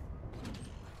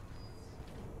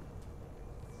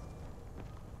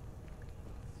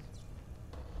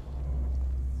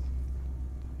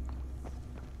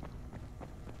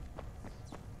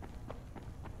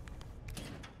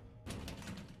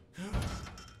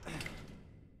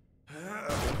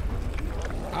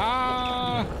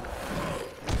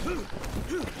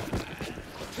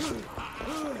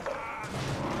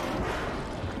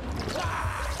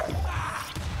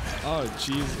 Oh,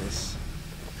 Jesus.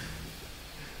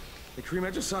 Hey, Kareem,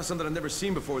 I just saw something I've never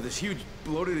seen before. This huge,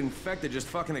 bloated infected just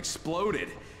fucking exploded.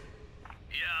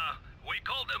 Yeah, we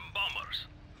call them bombers.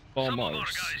 Bombers. Some of our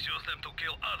guys use them to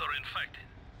kill other infected.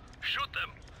 Shoot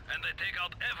them, and they take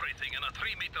out everything in a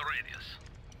 3-meter radius.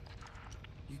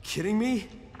 You kidding me?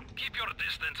 Keep your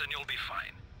distance and you'll be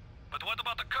fine. But what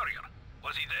about the courier?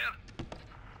 Was he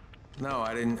there? No,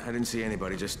 I didn't see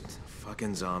anybody, just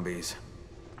fucking zombies.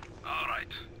 All right.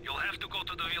 You'll have to go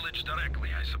to the village directly,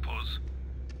 I suppose.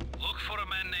 Look for a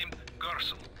man named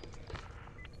Gersel.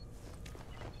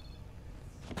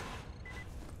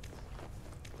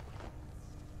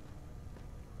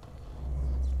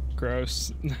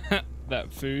 Gross.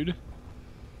 That food.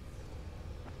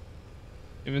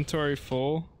 Inventory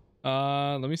full.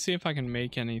 Let me see if I can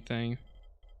make anything.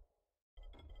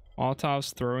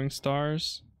 Molotov's throwing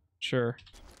stars. Sure.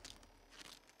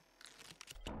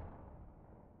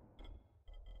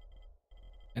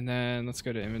 And then let's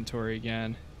go to inventory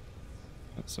again.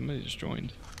 Oh, somebody just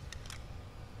joined.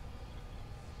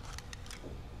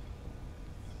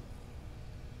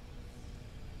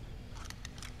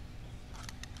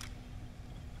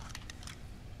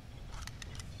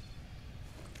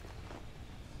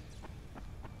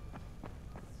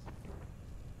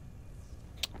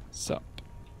 Sup?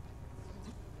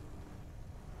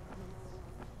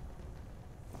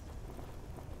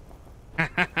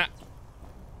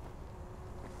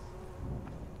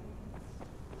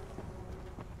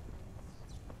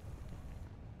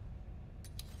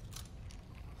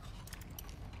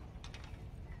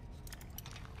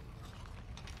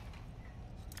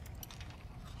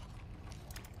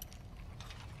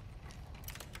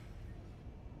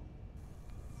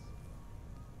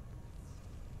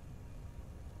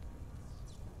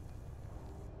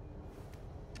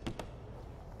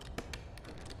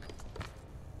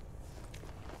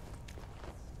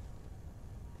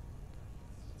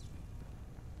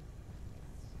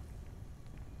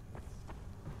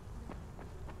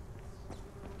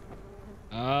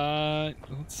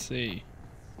 let's see.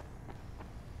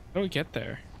 How do we get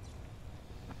there?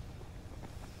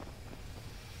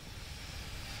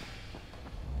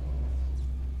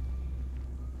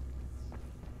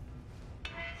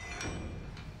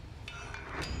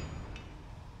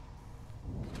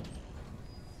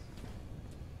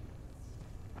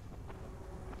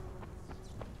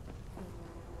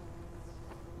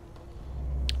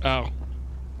 Oh.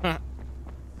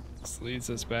 This leads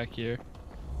us back here.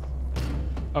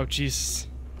 Oh, Jesus.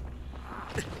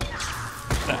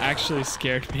 That actually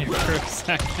scared me for a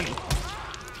second.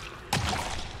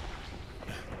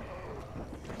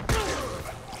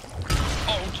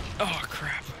 Oh,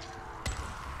 crap.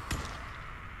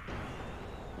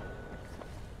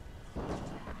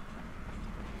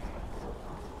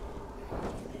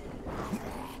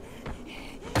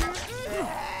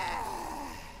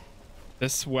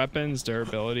 This weapon's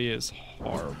durability is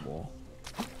horrible.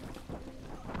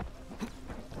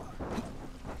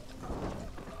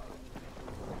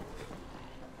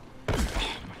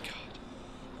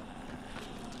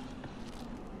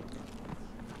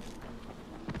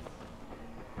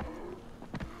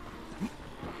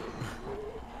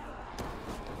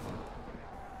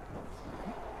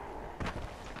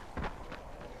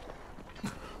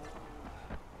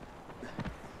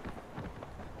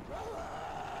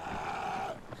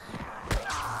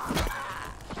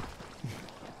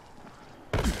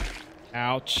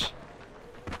 Ouch.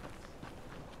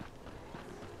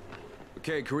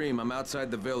 Okay, Kareem, I'm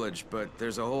outside the village, but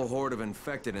there's a whole horde of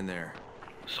infected in there.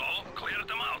 So, clear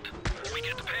them out. We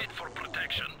get paid for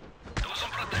protection. Do some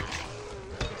protecting.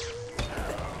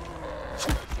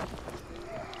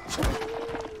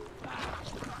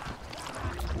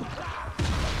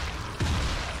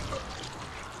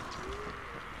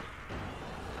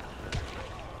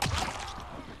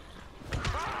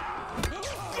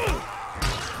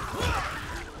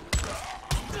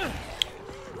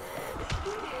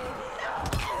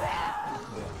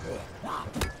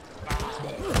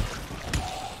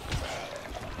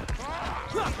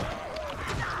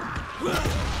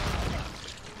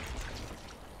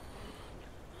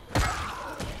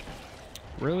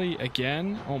 Really?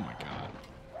 Again? Oh my god.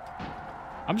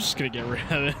 I'm just gonna get rid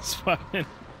of this weapon.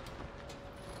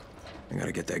 I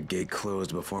gotta get that gate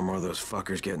closed before more of those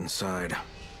fuckers get inside.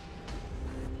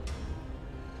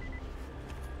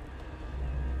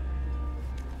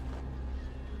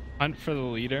 Hunt for the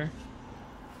leader.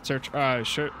 Search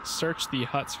search the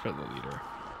huts for the leader.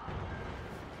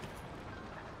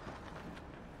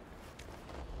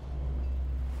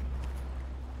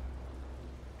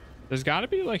 There's got to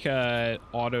be like a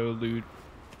auto loot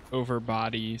over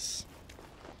bodies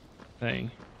thing.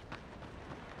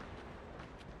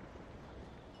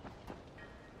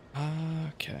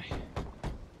 Okay.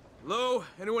 Hello?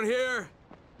 Anyone here?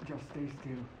 Just stay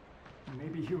still.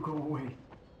 Maybe he'll go away.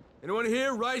 Anyone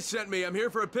here? Rice sent me. I'm here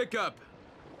for a pickup.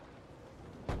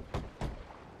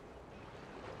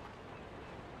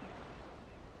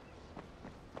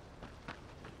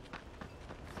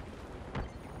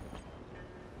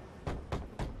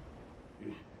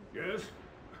 Yes?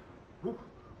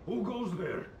 Who goes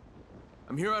there?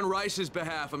 I'm here on Rice's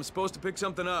behalf. I'm supposed to pick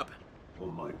something up. Oh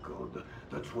my god,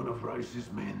 that's one of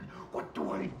Rice's men. What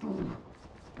do I do?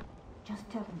 Just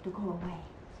tell him to go away.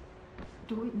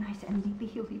 Do it nice and maybe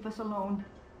he'll leave us alone.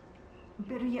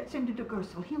 Better yet, send it to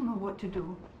Gersel. He'll know what to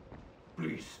do.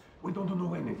 Please, we don't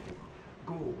know anything.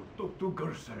 Go, talk to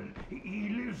Gersel. He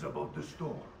lives above the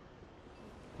store.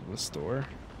 The store?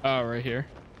 Oh, right here.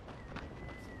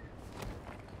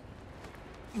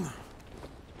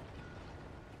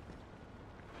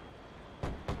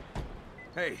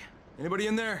 Hey, anybody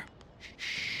in there?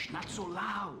 Shh, not so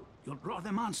loud. You'll draw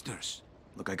the monsters.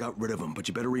 Look, I got rid of them, but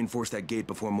you better reinforce that gate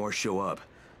before more show up.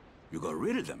 You got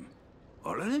rid of them?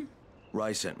 All of them?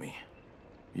 Rice sent me.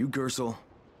 You Gersel?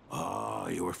 Oh,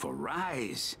 you were for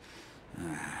Rise.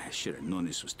 I should have known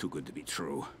this was too good to be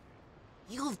true.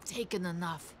 You've taken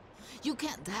enough. You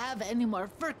can't have any more.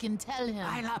 Frickin' tell him.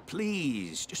 Isla,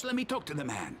 please. Just let me talk to the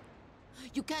man.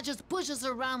 You can't just push us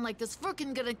around like this.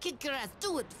 Frickin' gonna kick your ass.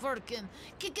 Do it, Frickin'.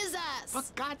 Kick his ass. For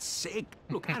God's sake.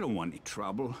 Look, I don't want any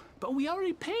trouble. But we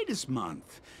already paid this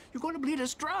month. You're gonna bleed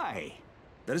us dry.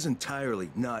 That is entirely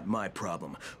not my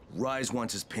problem. Rise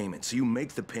wants his payment, so you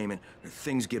make the payment or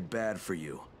things get bad for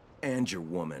you. And your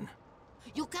woman.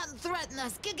 You can't threaten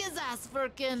us. Kick his ass,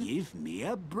 Frickin'. Give me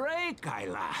a break,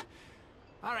 Isla.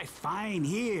 All right, fine,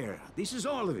 here. This is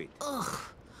all of it. Ugh.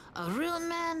 A real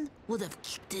man would have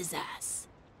kicked his ass.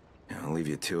 Yeah, I'll leave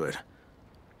you to it.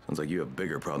 Sounds like you have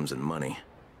bigger problems than money.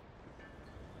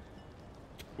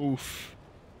 Oof.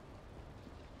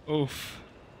 Oof.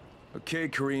 Okay,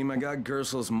 Kareem, I got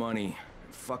Gersel's money.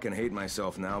 fucking hate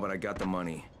myself now, but I got the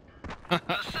money. The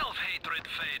self-hatred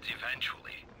fades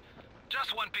eventually.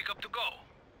 Just one pickup to go.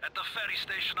 At the ferry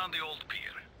station on the old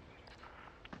pier.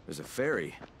 There's a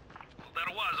ferry?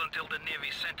 There was until the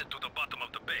Navy sent it to the bottom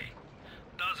of the bay.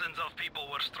 Dozens of people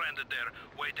were stranded there,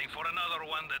 waiting for another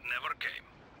one that never came.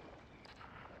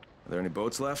 Are there any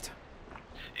boats left?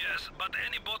 Yes, but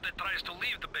any boat that tries to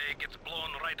leave the bay gets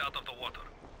blown right out of the water.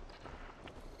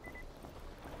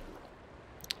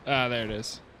 Ah, there it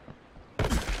is.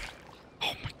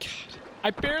 Oh my god. I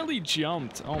barely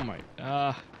jumped. Oh my.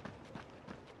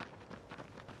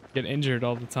 Get injured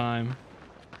all the time.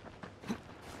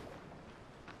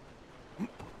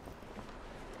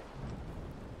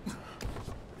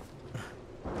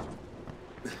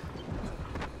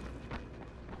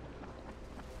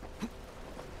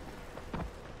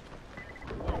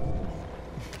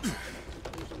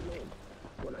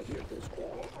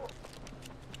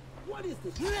 What is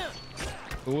this?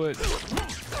 Wood.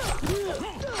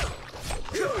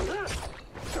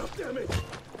 God damn it!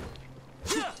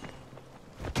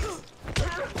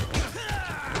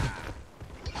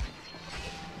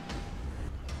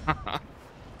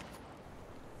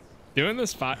 Doing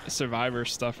this survivor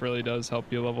stuff really does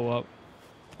help you level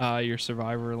up your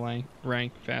survivor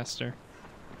rank faster.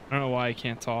 I don't know why I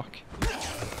can't talk.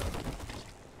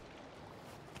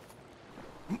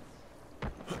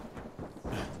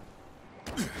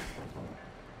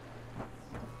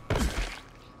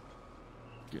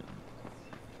 Good.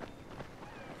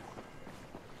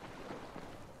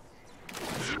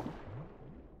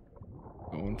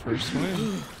 Going for a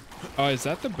swim. Oh, is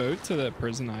that the boat to the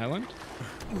prison island?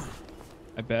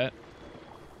 I bet.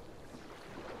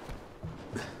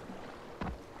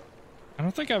 I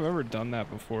don't think I've ever done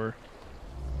that before.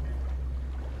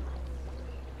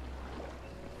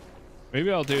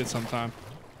 Maybe I'll do it sometime.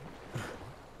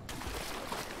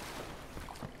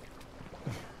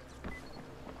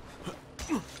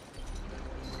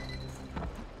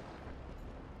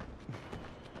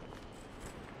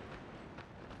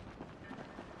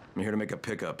 I'm here to make a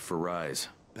pickup for Rise.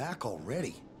 Back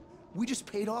already? We just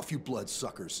paid off you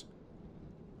bloodsuckers.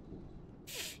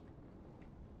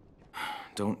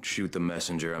 Don't shoot the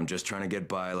messenger. I'm just trying to get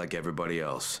by like everybody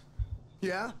else.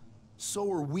 Yeah?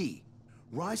 So are we.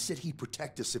 Rise said he'd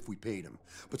protect us if we paid him.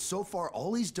 But so far,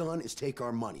 all he's done is take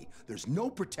our money. There's no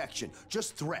protection,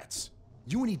 just threats.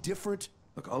 You any different?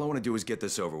 Look, all I want to do is get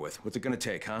this over with. What's it gonna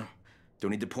take, huh?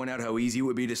 Don't need to point out how easy it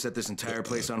would be to set this entire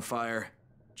place on fire.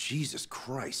 Jesus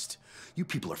Christ. You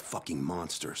people are fucking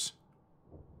monsters.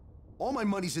 All my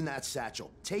money's in that satchel.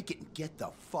 Take it and get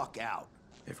the fuck out.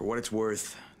 Hey, for what it's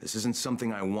worth, this isn't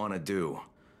something I want to do.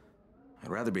 I'd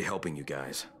rather be helping you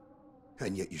guys.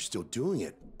 And yet you're still doing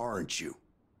it, aren't you?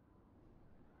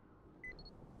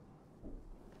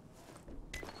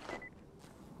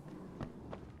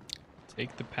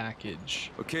 Take the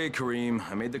package. Okay, Kareem,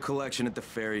 I made the collection at the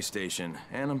ferry station,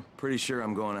 and I'm pretty sure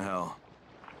I'm going to hell.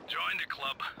 Join the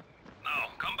club. Now,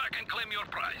 come back and claim your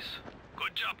prize.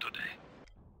 Good job today.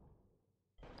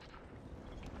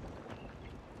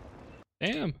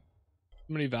 Damn. So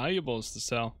many valuables to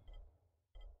sell.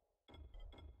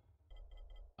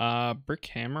 Brick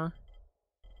hammer.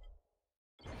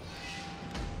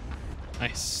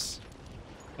 Nice.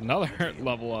 Another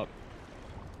level up.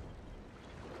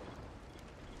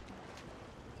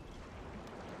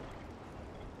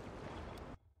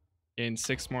 Gain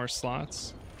 6 more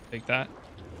slots. Take that.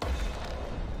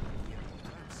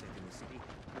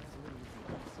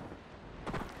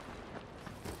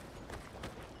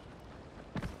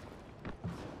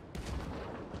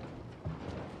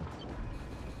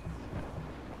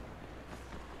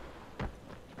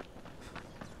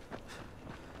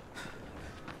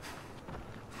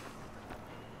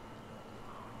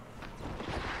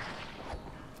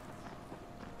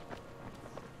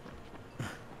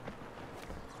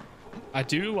 I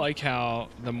do like how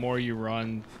the more you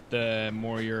run, the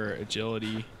more your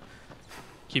agility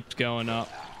keeps going up.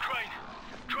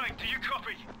 Crane, do you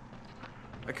copy?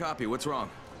 I copy. What's wrong?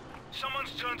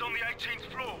 Someone's turned on the 18th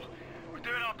floor. We're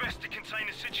doing our best to contain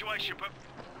the situation, but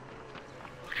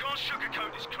we can't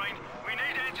sugarcoat this, Crane. We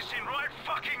need Anderson right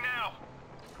fucking now.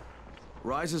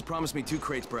 Rise has promised me 2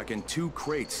 crates, Brecken. 2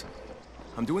 crates.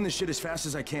 I'm doing this shit as fast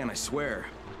as I can, I swear.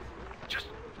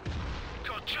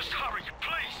 Just hurry,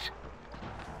 please.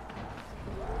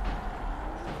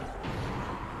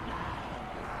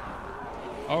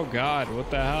 Oh god,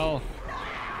 what the hell?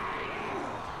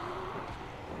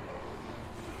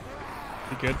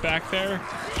 You good back there?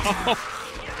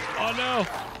 Oh no!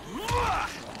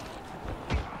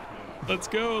 Let's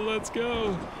go, let's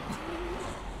go!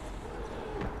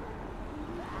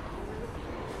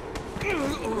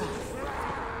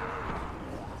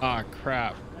 Ah,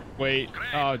 crap. Wait.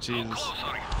 Oh, Jesus.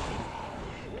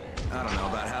 I don't know,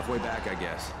 about halfway back, I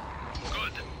guess.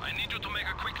 Good. I need you to make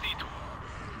a quick detour.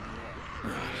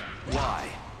 Why?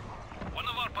 One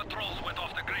of our patrols went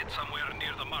off the grid somewhere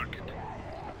near the market.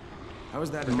 How is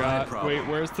that my problem? Wait,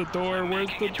 where's the door? Where's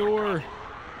the door?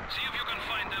 See if you can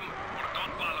find them, or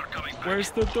don't bother coming back.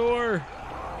 Where's the door?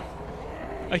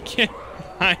 I can't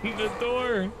find the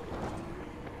door.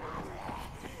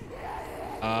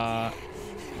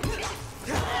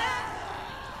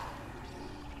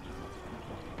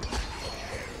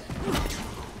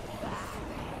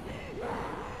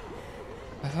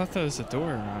 I thought there was a door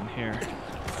around here.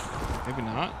 Maybe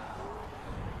not.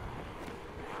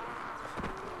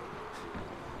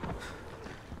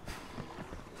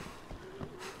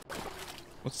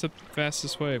 What's the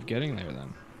fastest way of getting there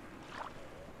then?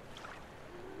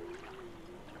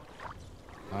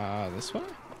 This way?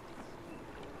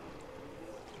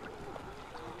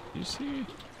 You see?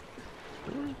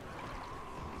 Door?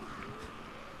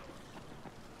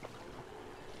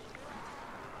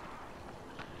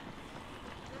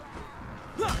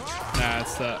 Nah,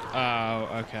 it's the...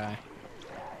 Oh, okay.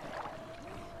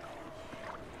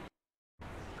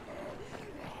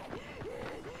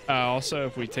 Also,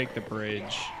 if we take the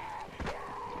bridge...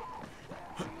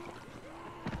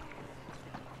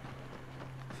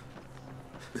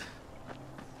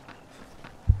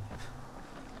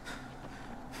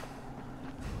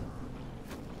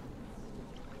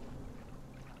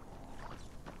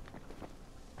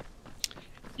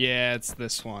 Yeah, it's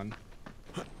this one.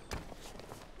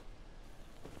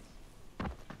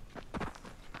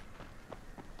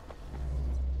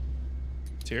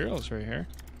 Materials right here.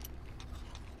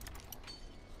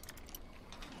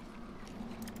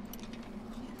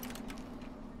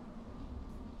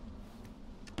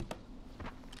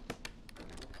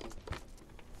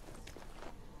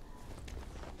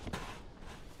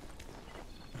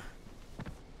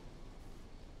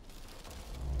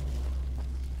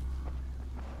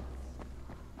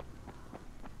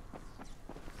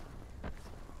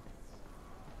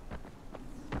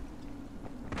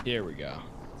 Here we go.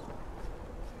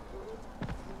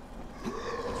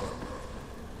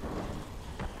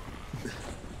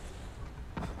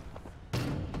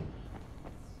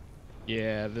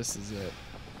 Yeah, this is it.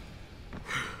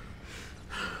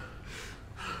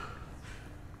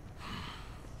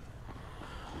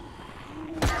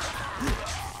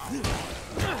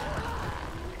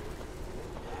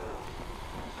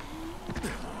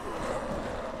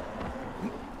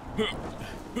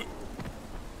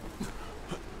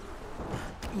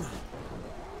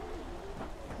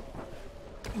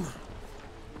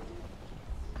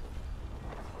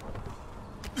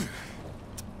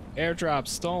 Airdrop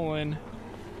stolen.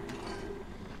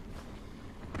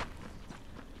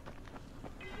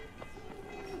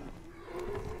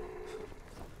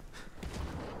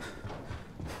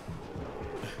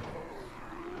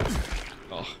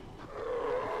 Oh.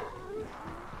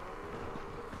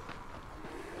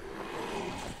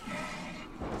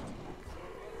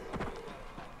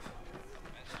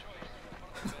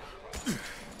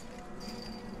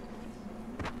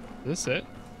 Is this it?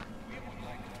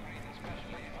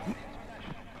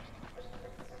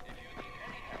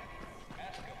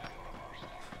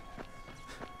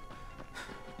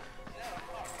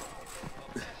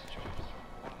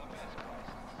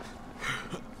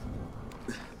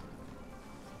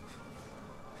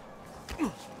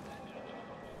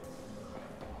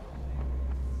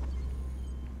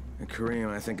 Kareem,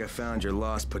 I think I found your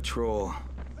lost patrol.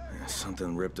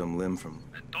 Something ripped them limb from...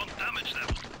 Don't damage them.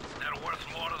 They're worth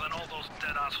more than all those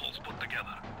dead assholes put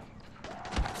together.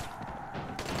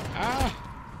 Ah!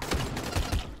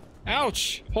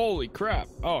 Ouch! Holy crap.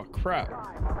 Oh, crap.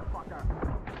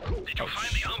 Did you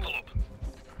find the envelope?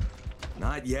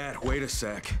 Not yet. Wait a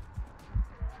sec.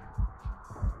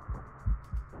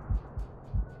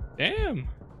 Damn.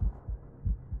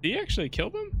 Did he actually kill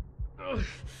them?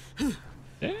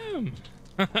 Damn.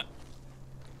 How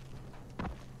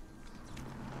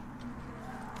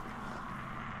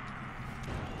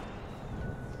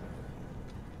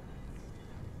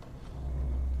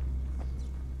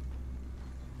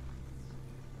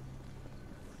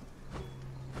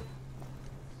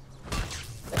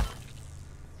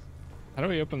do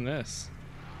we open this?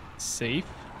 Safe?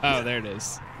 Oh, there it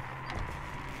is.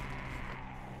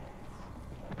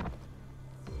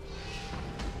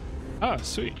 Oh,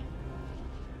 sweet.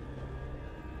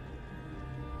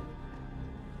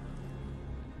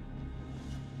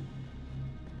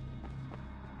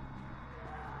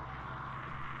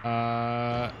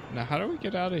 Now how do we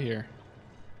get out of here?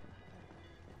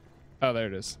 Oh, there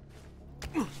it is.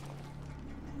 Uh-oh.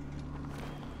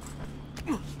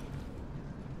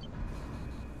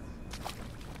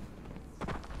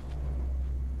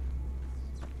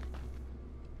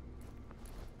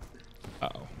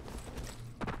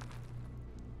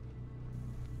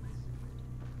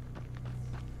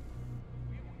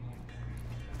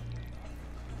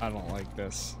 I don't like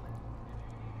this.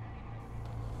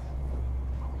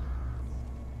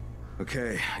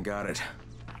 Okay, I got it.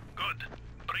 Good.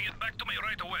 Bring it back to me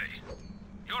right away.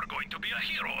 You're going to be a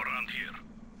hero around here.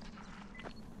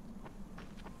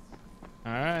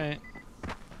 Alright.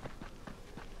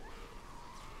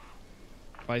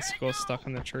 Bicycle stuck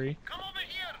in the tree. Come over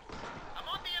here. I'm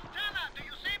on the antenna. Do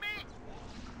you see me?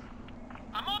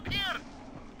 I'm up here.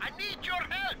 I need your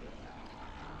help.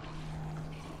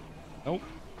 Nope.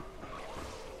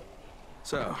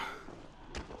 So,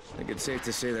 I think it's safe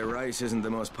to say that Rice isn't the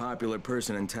most popular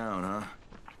person in town, huh?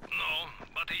 No,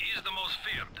 but he is the most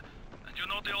feared. And you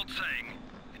know the old saying,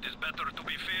 it is better to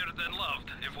be feared than loved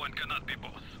if one cannot be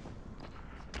both.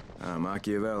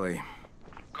 Machiavelli.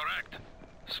 Correct.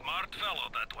 Smart fellow,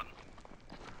 that one.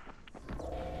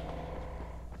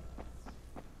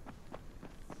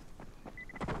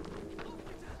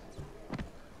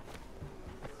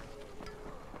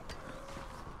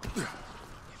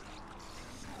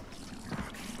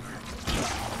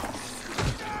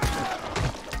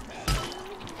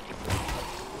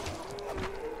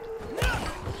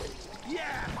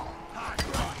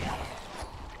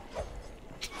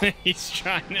 He's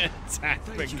trying to attack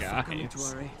the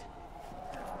guys.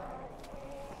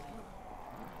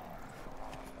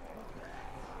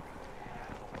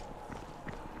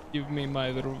 Give me my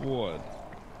reward.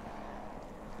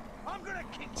 I'm gonna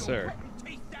kick Sir. your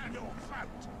teeth down your throat.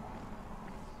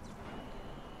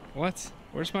 What?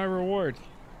 Where's my reward?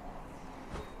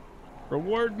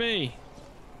 Reward me.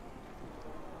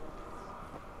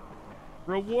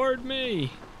 Reward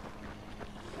me.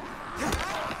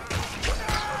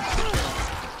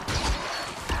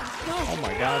 Oh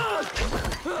my god.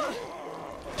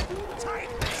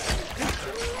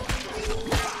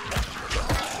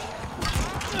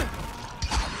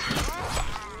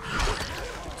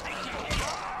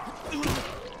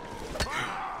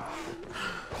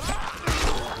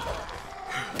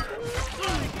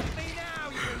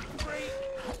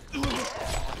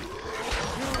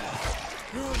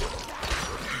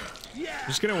 I'm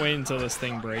just gonna wait until this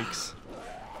thing breaks.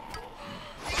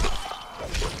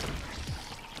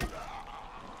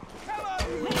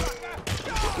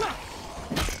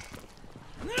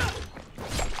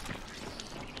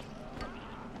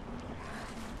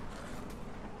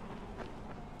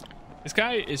 This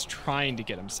guy is trying to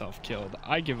get himself killed.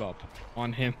 I give up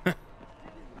on him.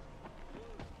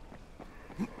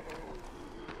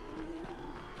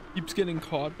 Keeps getting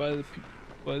caught by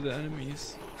the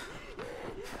enemies.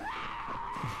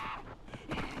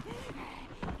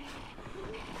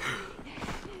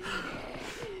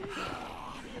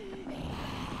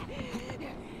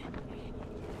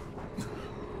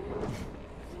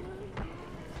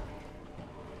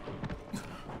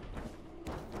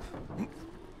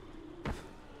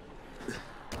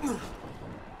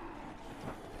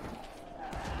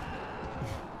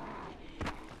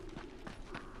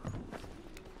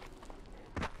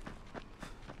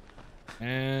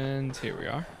 And here we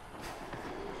are.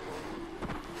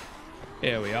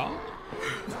 Here we are.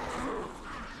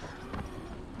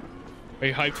 Are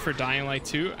you hyped for Dying Light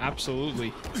 2?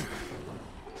 Absolutely.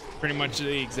 Pretty much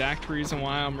the exact reason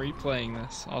why I'm replaying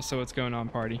this. Also, what's going on,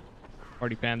 Party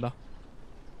Panda?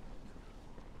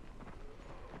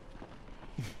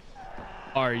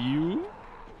 Are you?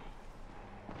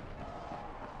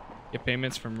 Get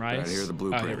payments from Rice. Right, here are the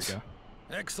blueprints. Oh, here we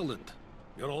go. Excellent.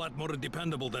 You're a lot more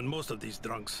dependable than most of these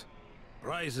drunks.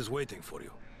 Rise is waiting for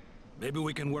you. Maybe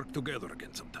we can work together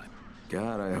again sometime.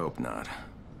 God, I hope not.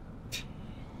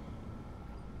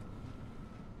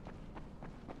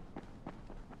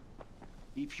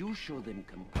 If you show them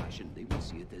compassion, they will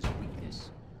see it as weakness.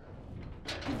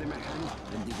 Give them a hand,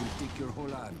 and they will take your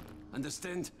whole arm.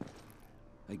 Understand?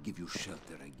 I give you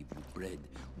shelter, I give you bread,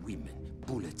 women,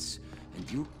 bullets,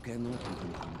 and you cannot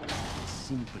even complete a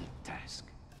simple task.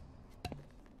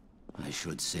 I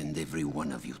should send every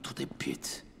one of you to the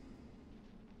pit.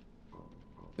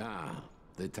 Ah,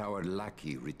 the tower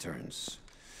lackey returns.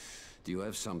 Do you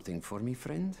have something for me,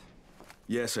 friend?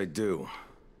 Yes, I do.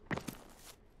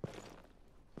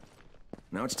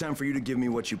 Now it's time for you to give me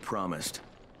what you promised.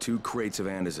 2 crates of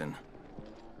Anderson.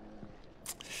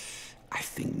 I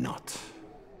think not.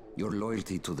 Your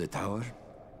loyalty to the tower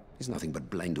is nothing but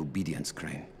blind obedience,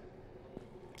 Crane.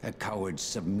 A coward's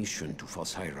submission to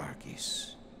false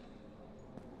hierarchies.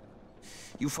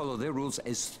 You follow their rules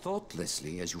as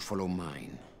thoughtlessly as you follow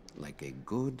mine. Like a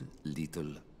good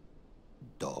little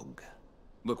dog.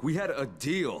 Look, we had a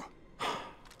deal.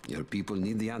 Your people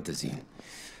need the antizin.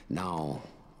 Now,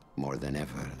 more than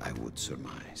ever, I would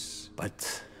surmise.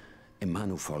 But a man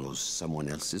who follows someone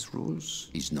else's rules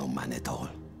is no man at all.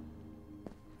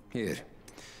 Here,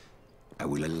 I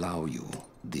will allow you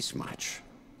this much.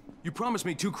 You promised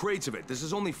me 2 crates of it. This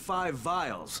is only 5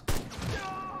 vials.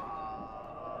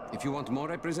 If you want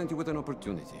more, I present you with an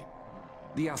opportunity.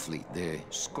 The athlete, the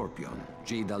Scorpion,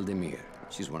 Jade Aldemir.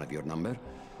 She's one of your number.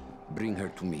 Bring her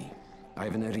to me. I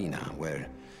have an arena where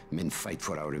men fight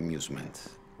for our amusement.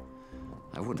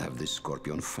 I would have this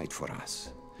Scorpion fight for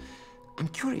us. I'm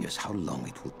curious how long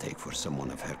it will take for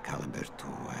someone of her caliber to,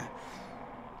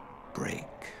 break.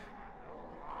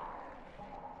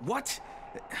 What?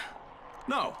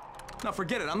 No. No,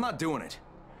 forget it. I'm not doing it.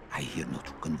 I hear no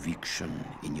conviction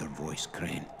in your voice,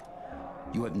 Crane.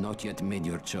 You have not yet made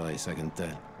your choice, I can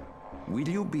tell. Will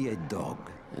you be a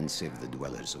dog and save the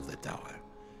dwellers of the tower?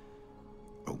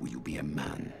 Or will you be a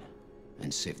man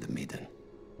and save the maiden?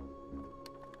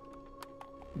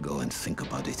 Go and think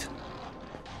about it.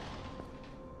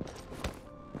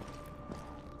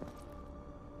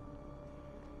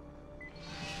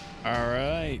 All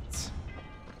right.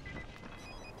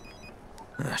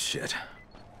 Ah, shit.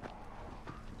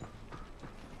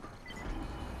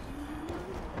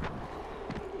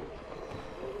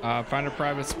 Find a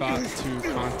private spot to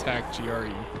contact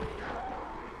GRE.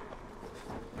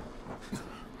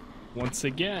 Once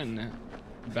again,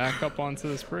 back up onto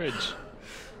this bridge.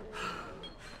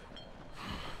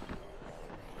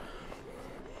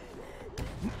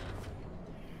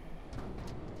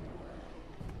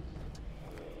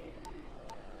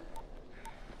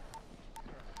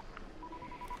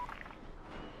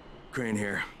 Crane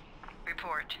here.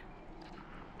 Report.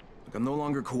 Look, I'm no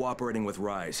longer cooperating with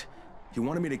Rise. He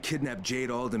wanted me to kidnap Jade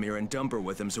Aldemir and dump her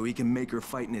with him so he can make her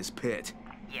fight in his pit.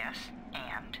 Yes,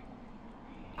 and?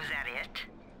 Was that it?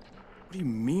 What do you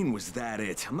mean, was that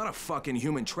it? I'm not a fucking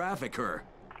human trafficker.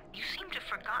 You seem to have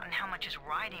forgotten how much is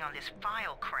riding on this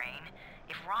file, Crane.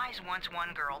 If Rise wants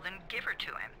one girl, then give her to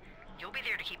him. You'll be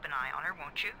there to keep an eye on her,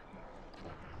 won't you?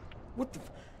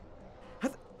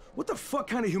 What the fuck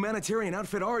kind of humanitarian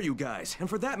outfit are you guys? And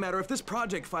for that matter, if this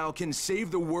project file can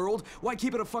save the world, why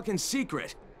keep it a fucking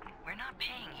secret? We're not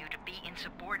paying you to be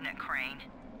insubordinate, Crane.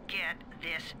 Get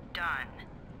this done.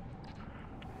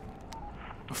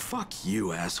 Fuck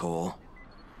you, asshole.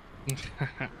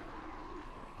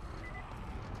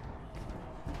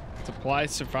 Supply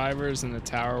survivors in the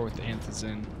tower with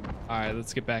antizin. Alright,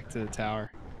 let's get back to the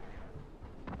tower.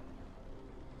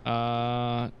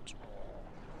 Alright,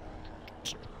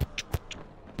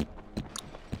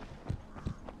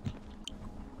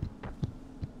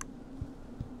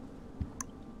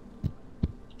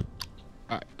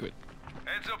 good.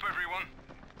 Heads up, everyone.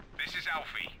 This is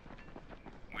Alfie.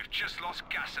 We've just lost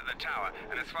gas at the tower,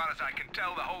 and as far as I can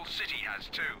tell, the whole city has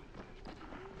too.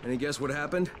 Any guess what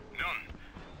happened? None.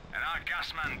 And our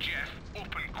gas man, Jeff,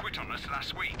 up and quit on us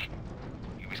last week.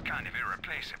 He was kind of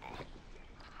irreplaceable.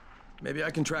 Maybe I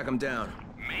can track him down.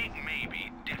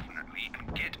 Maybe, definitely,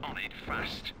 and get on it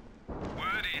fast.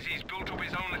 Word is he's built up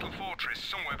his own little fortress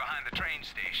somewhere behind the train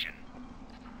station.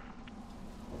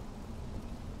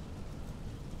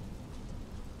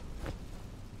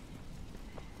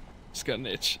 Just got an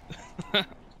itch.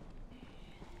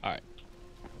 Alright.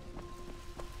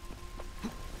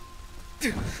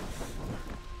 You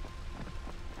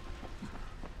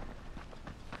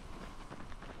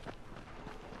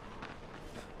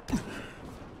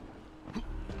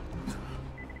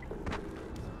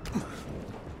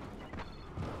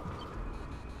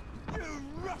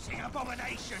rotting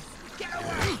abomination! Get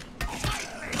away!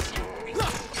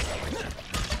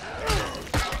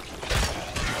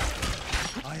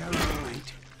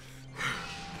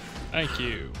 Thank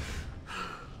you.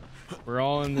 We're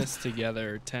all in this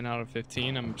together. 10 out of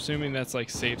 15. I'm assuming that's like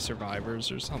save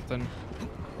survivors or something.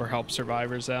 Or help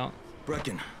survivors out.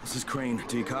 Brecken, this is Crane.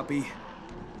 Do you copy?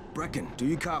 Brecken, do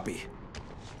you copy?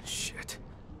 Shit.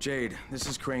 Jade, this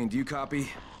is Crane. Do you copy?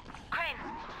 Crane,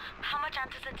 how much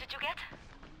antizin did you get?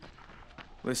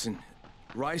 Listen,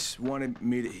 Rice wanted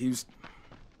me to...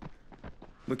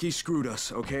 Look, he screwed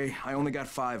us, okay? I only got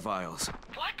 5 vials.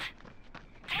 What?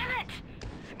 Damn it!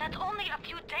 That's only a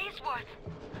few days worth.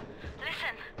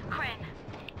 Listen, Crane,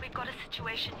 we've got a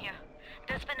situation here.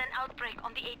 There's been an outbreak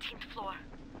on the 18th floor.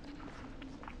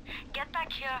 Get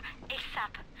back here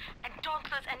ASAP, and don't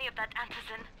lose any of that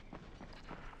antizin.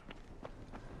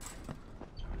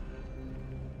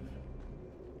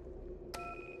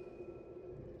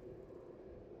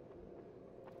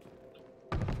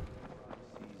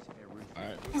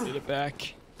 Get it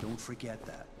back. Don't forget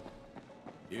that.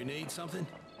 You need something?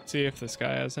 See if this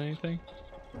guy has anything.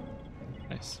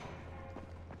 Nice.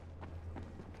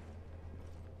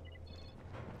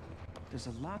 There's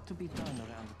a lot to be done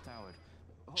around the tower.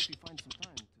 I hope you find some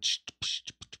time to...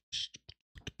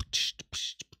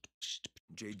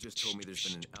 Jade just told me there's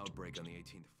been an outbreak on the 18th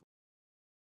floor.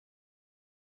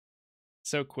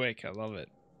 So quick, I love it.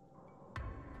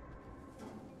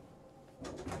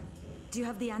 Do you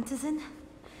have the antizin?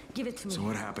 Give it to me. So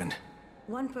what happened?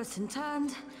 One person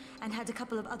turned and had a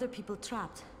couple of other people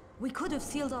trapped. We could have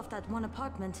sealed off that one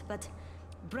apartment, but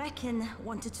Brecken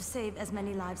wanted to save as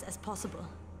many lives as possible.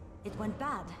 It went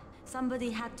bad.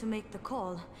 Somebody had to make the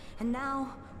call, and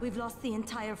now we've lost the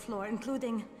entire floor,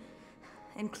 including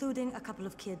a couple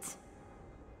of kids.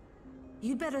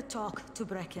 You'd better talk to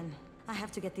Brecken. I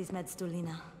have to get these meds to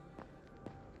Lena.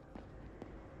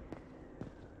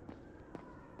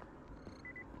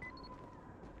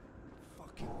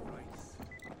 Fucking rice.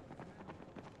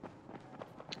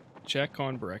 Check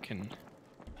on Brecken.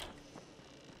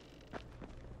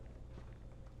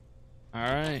 All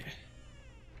right.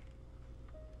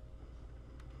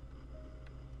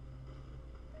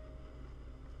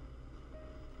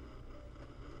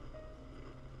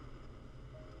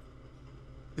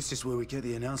 This is where we get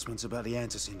the announcements about the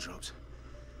antizin drops.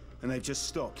 And they've just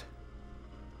stopped.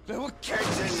 There were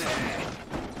kids in there!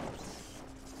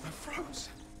 I froze.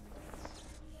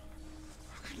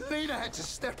 Lena had to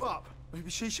step up.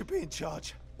 Maybe she should be in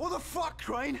charge. What the fuck,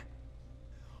 Crane?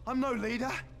 I'm no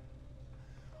leader.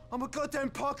 I'm a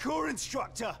goddamn parkour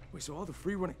instructor. Wait, so all the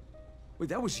free running... Wait,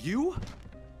 that was you?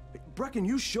 Brecken,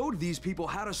 you showed these people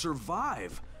how to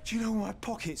survive. Do you know what my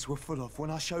pockets were full of when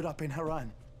I showed up in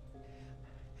Harran?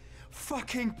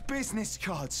 Fucking business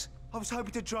cards. I was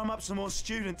hoping to drum up some more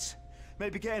students.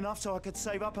 Maybe get enough so I could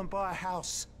save up and buy a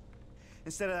house.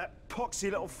 Instead of that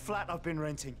poxy little flat I've been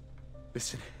renting.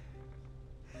 Listen.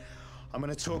 I'm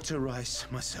gonna talk to Rice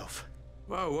myself.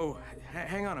 Whoa,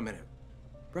 hang on a minute.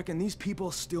 Brecken, these people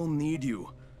still need you.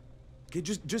 Okay,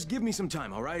 just give me some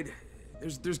time, all right?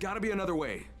 There's gotta be another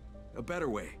way. A better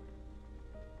way.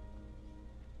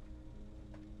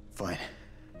 Fine.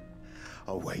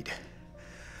 I'll wait.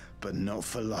 But not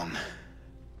for long.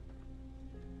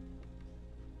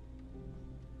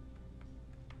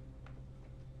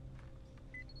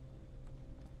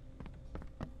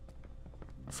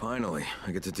 Finally,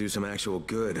 I get to do some actual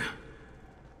good.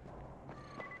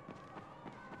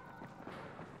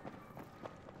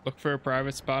 Look for a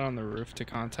private spot on the roof to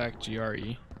contact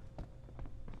GRE.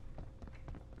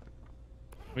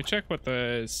 We check what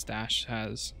the stash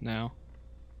has now.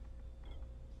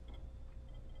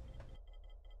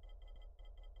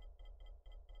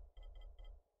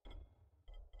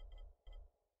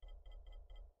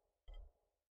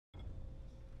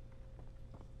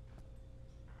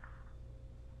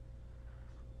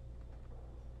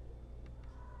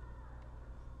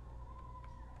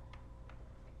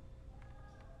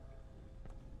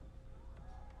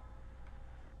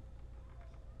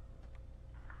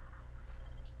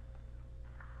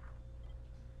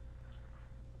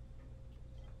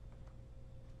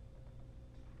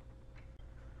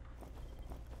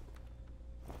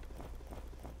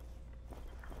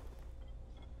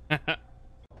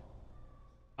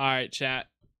 Alright, chat.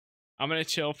 I'm gonna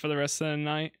chill for the rest of the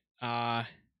night.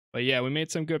 But yeah, we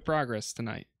made some good progress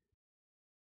tonight.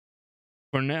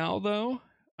 For now, though,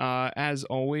 as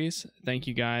always, thank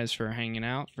you guys for hanging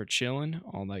out, for chilling,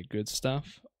 all that good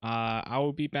stuff. I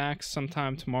will be back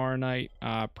sometime tomorrow night,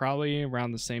 probably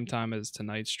around the same time as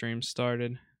tonight's stream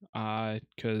started,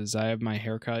 because I have my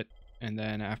haircut, and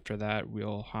then after that,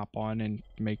 we'll hop on and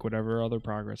make whatever other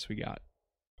progress we got.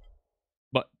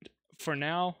 But for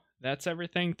now, that's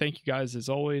everything. Thank you guys as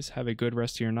always. Have a good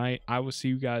rest of your night. I will see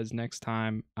you guys next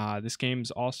time. This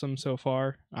game's awesome so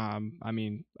far. I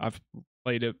mean, I've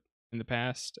played it in the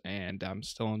past and I'm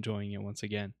still enjoying it once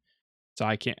again. So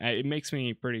it makes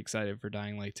me pretty excited for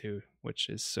Dying Light 2, which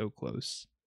is so close.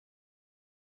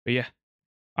 But yeah.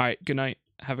 All right, good night.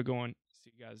 Have a good one.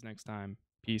 See you guys next time.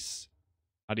 Peace.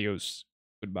 Adios.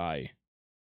 Goodbye.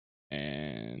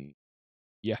 And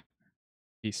yeah.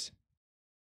 Peace.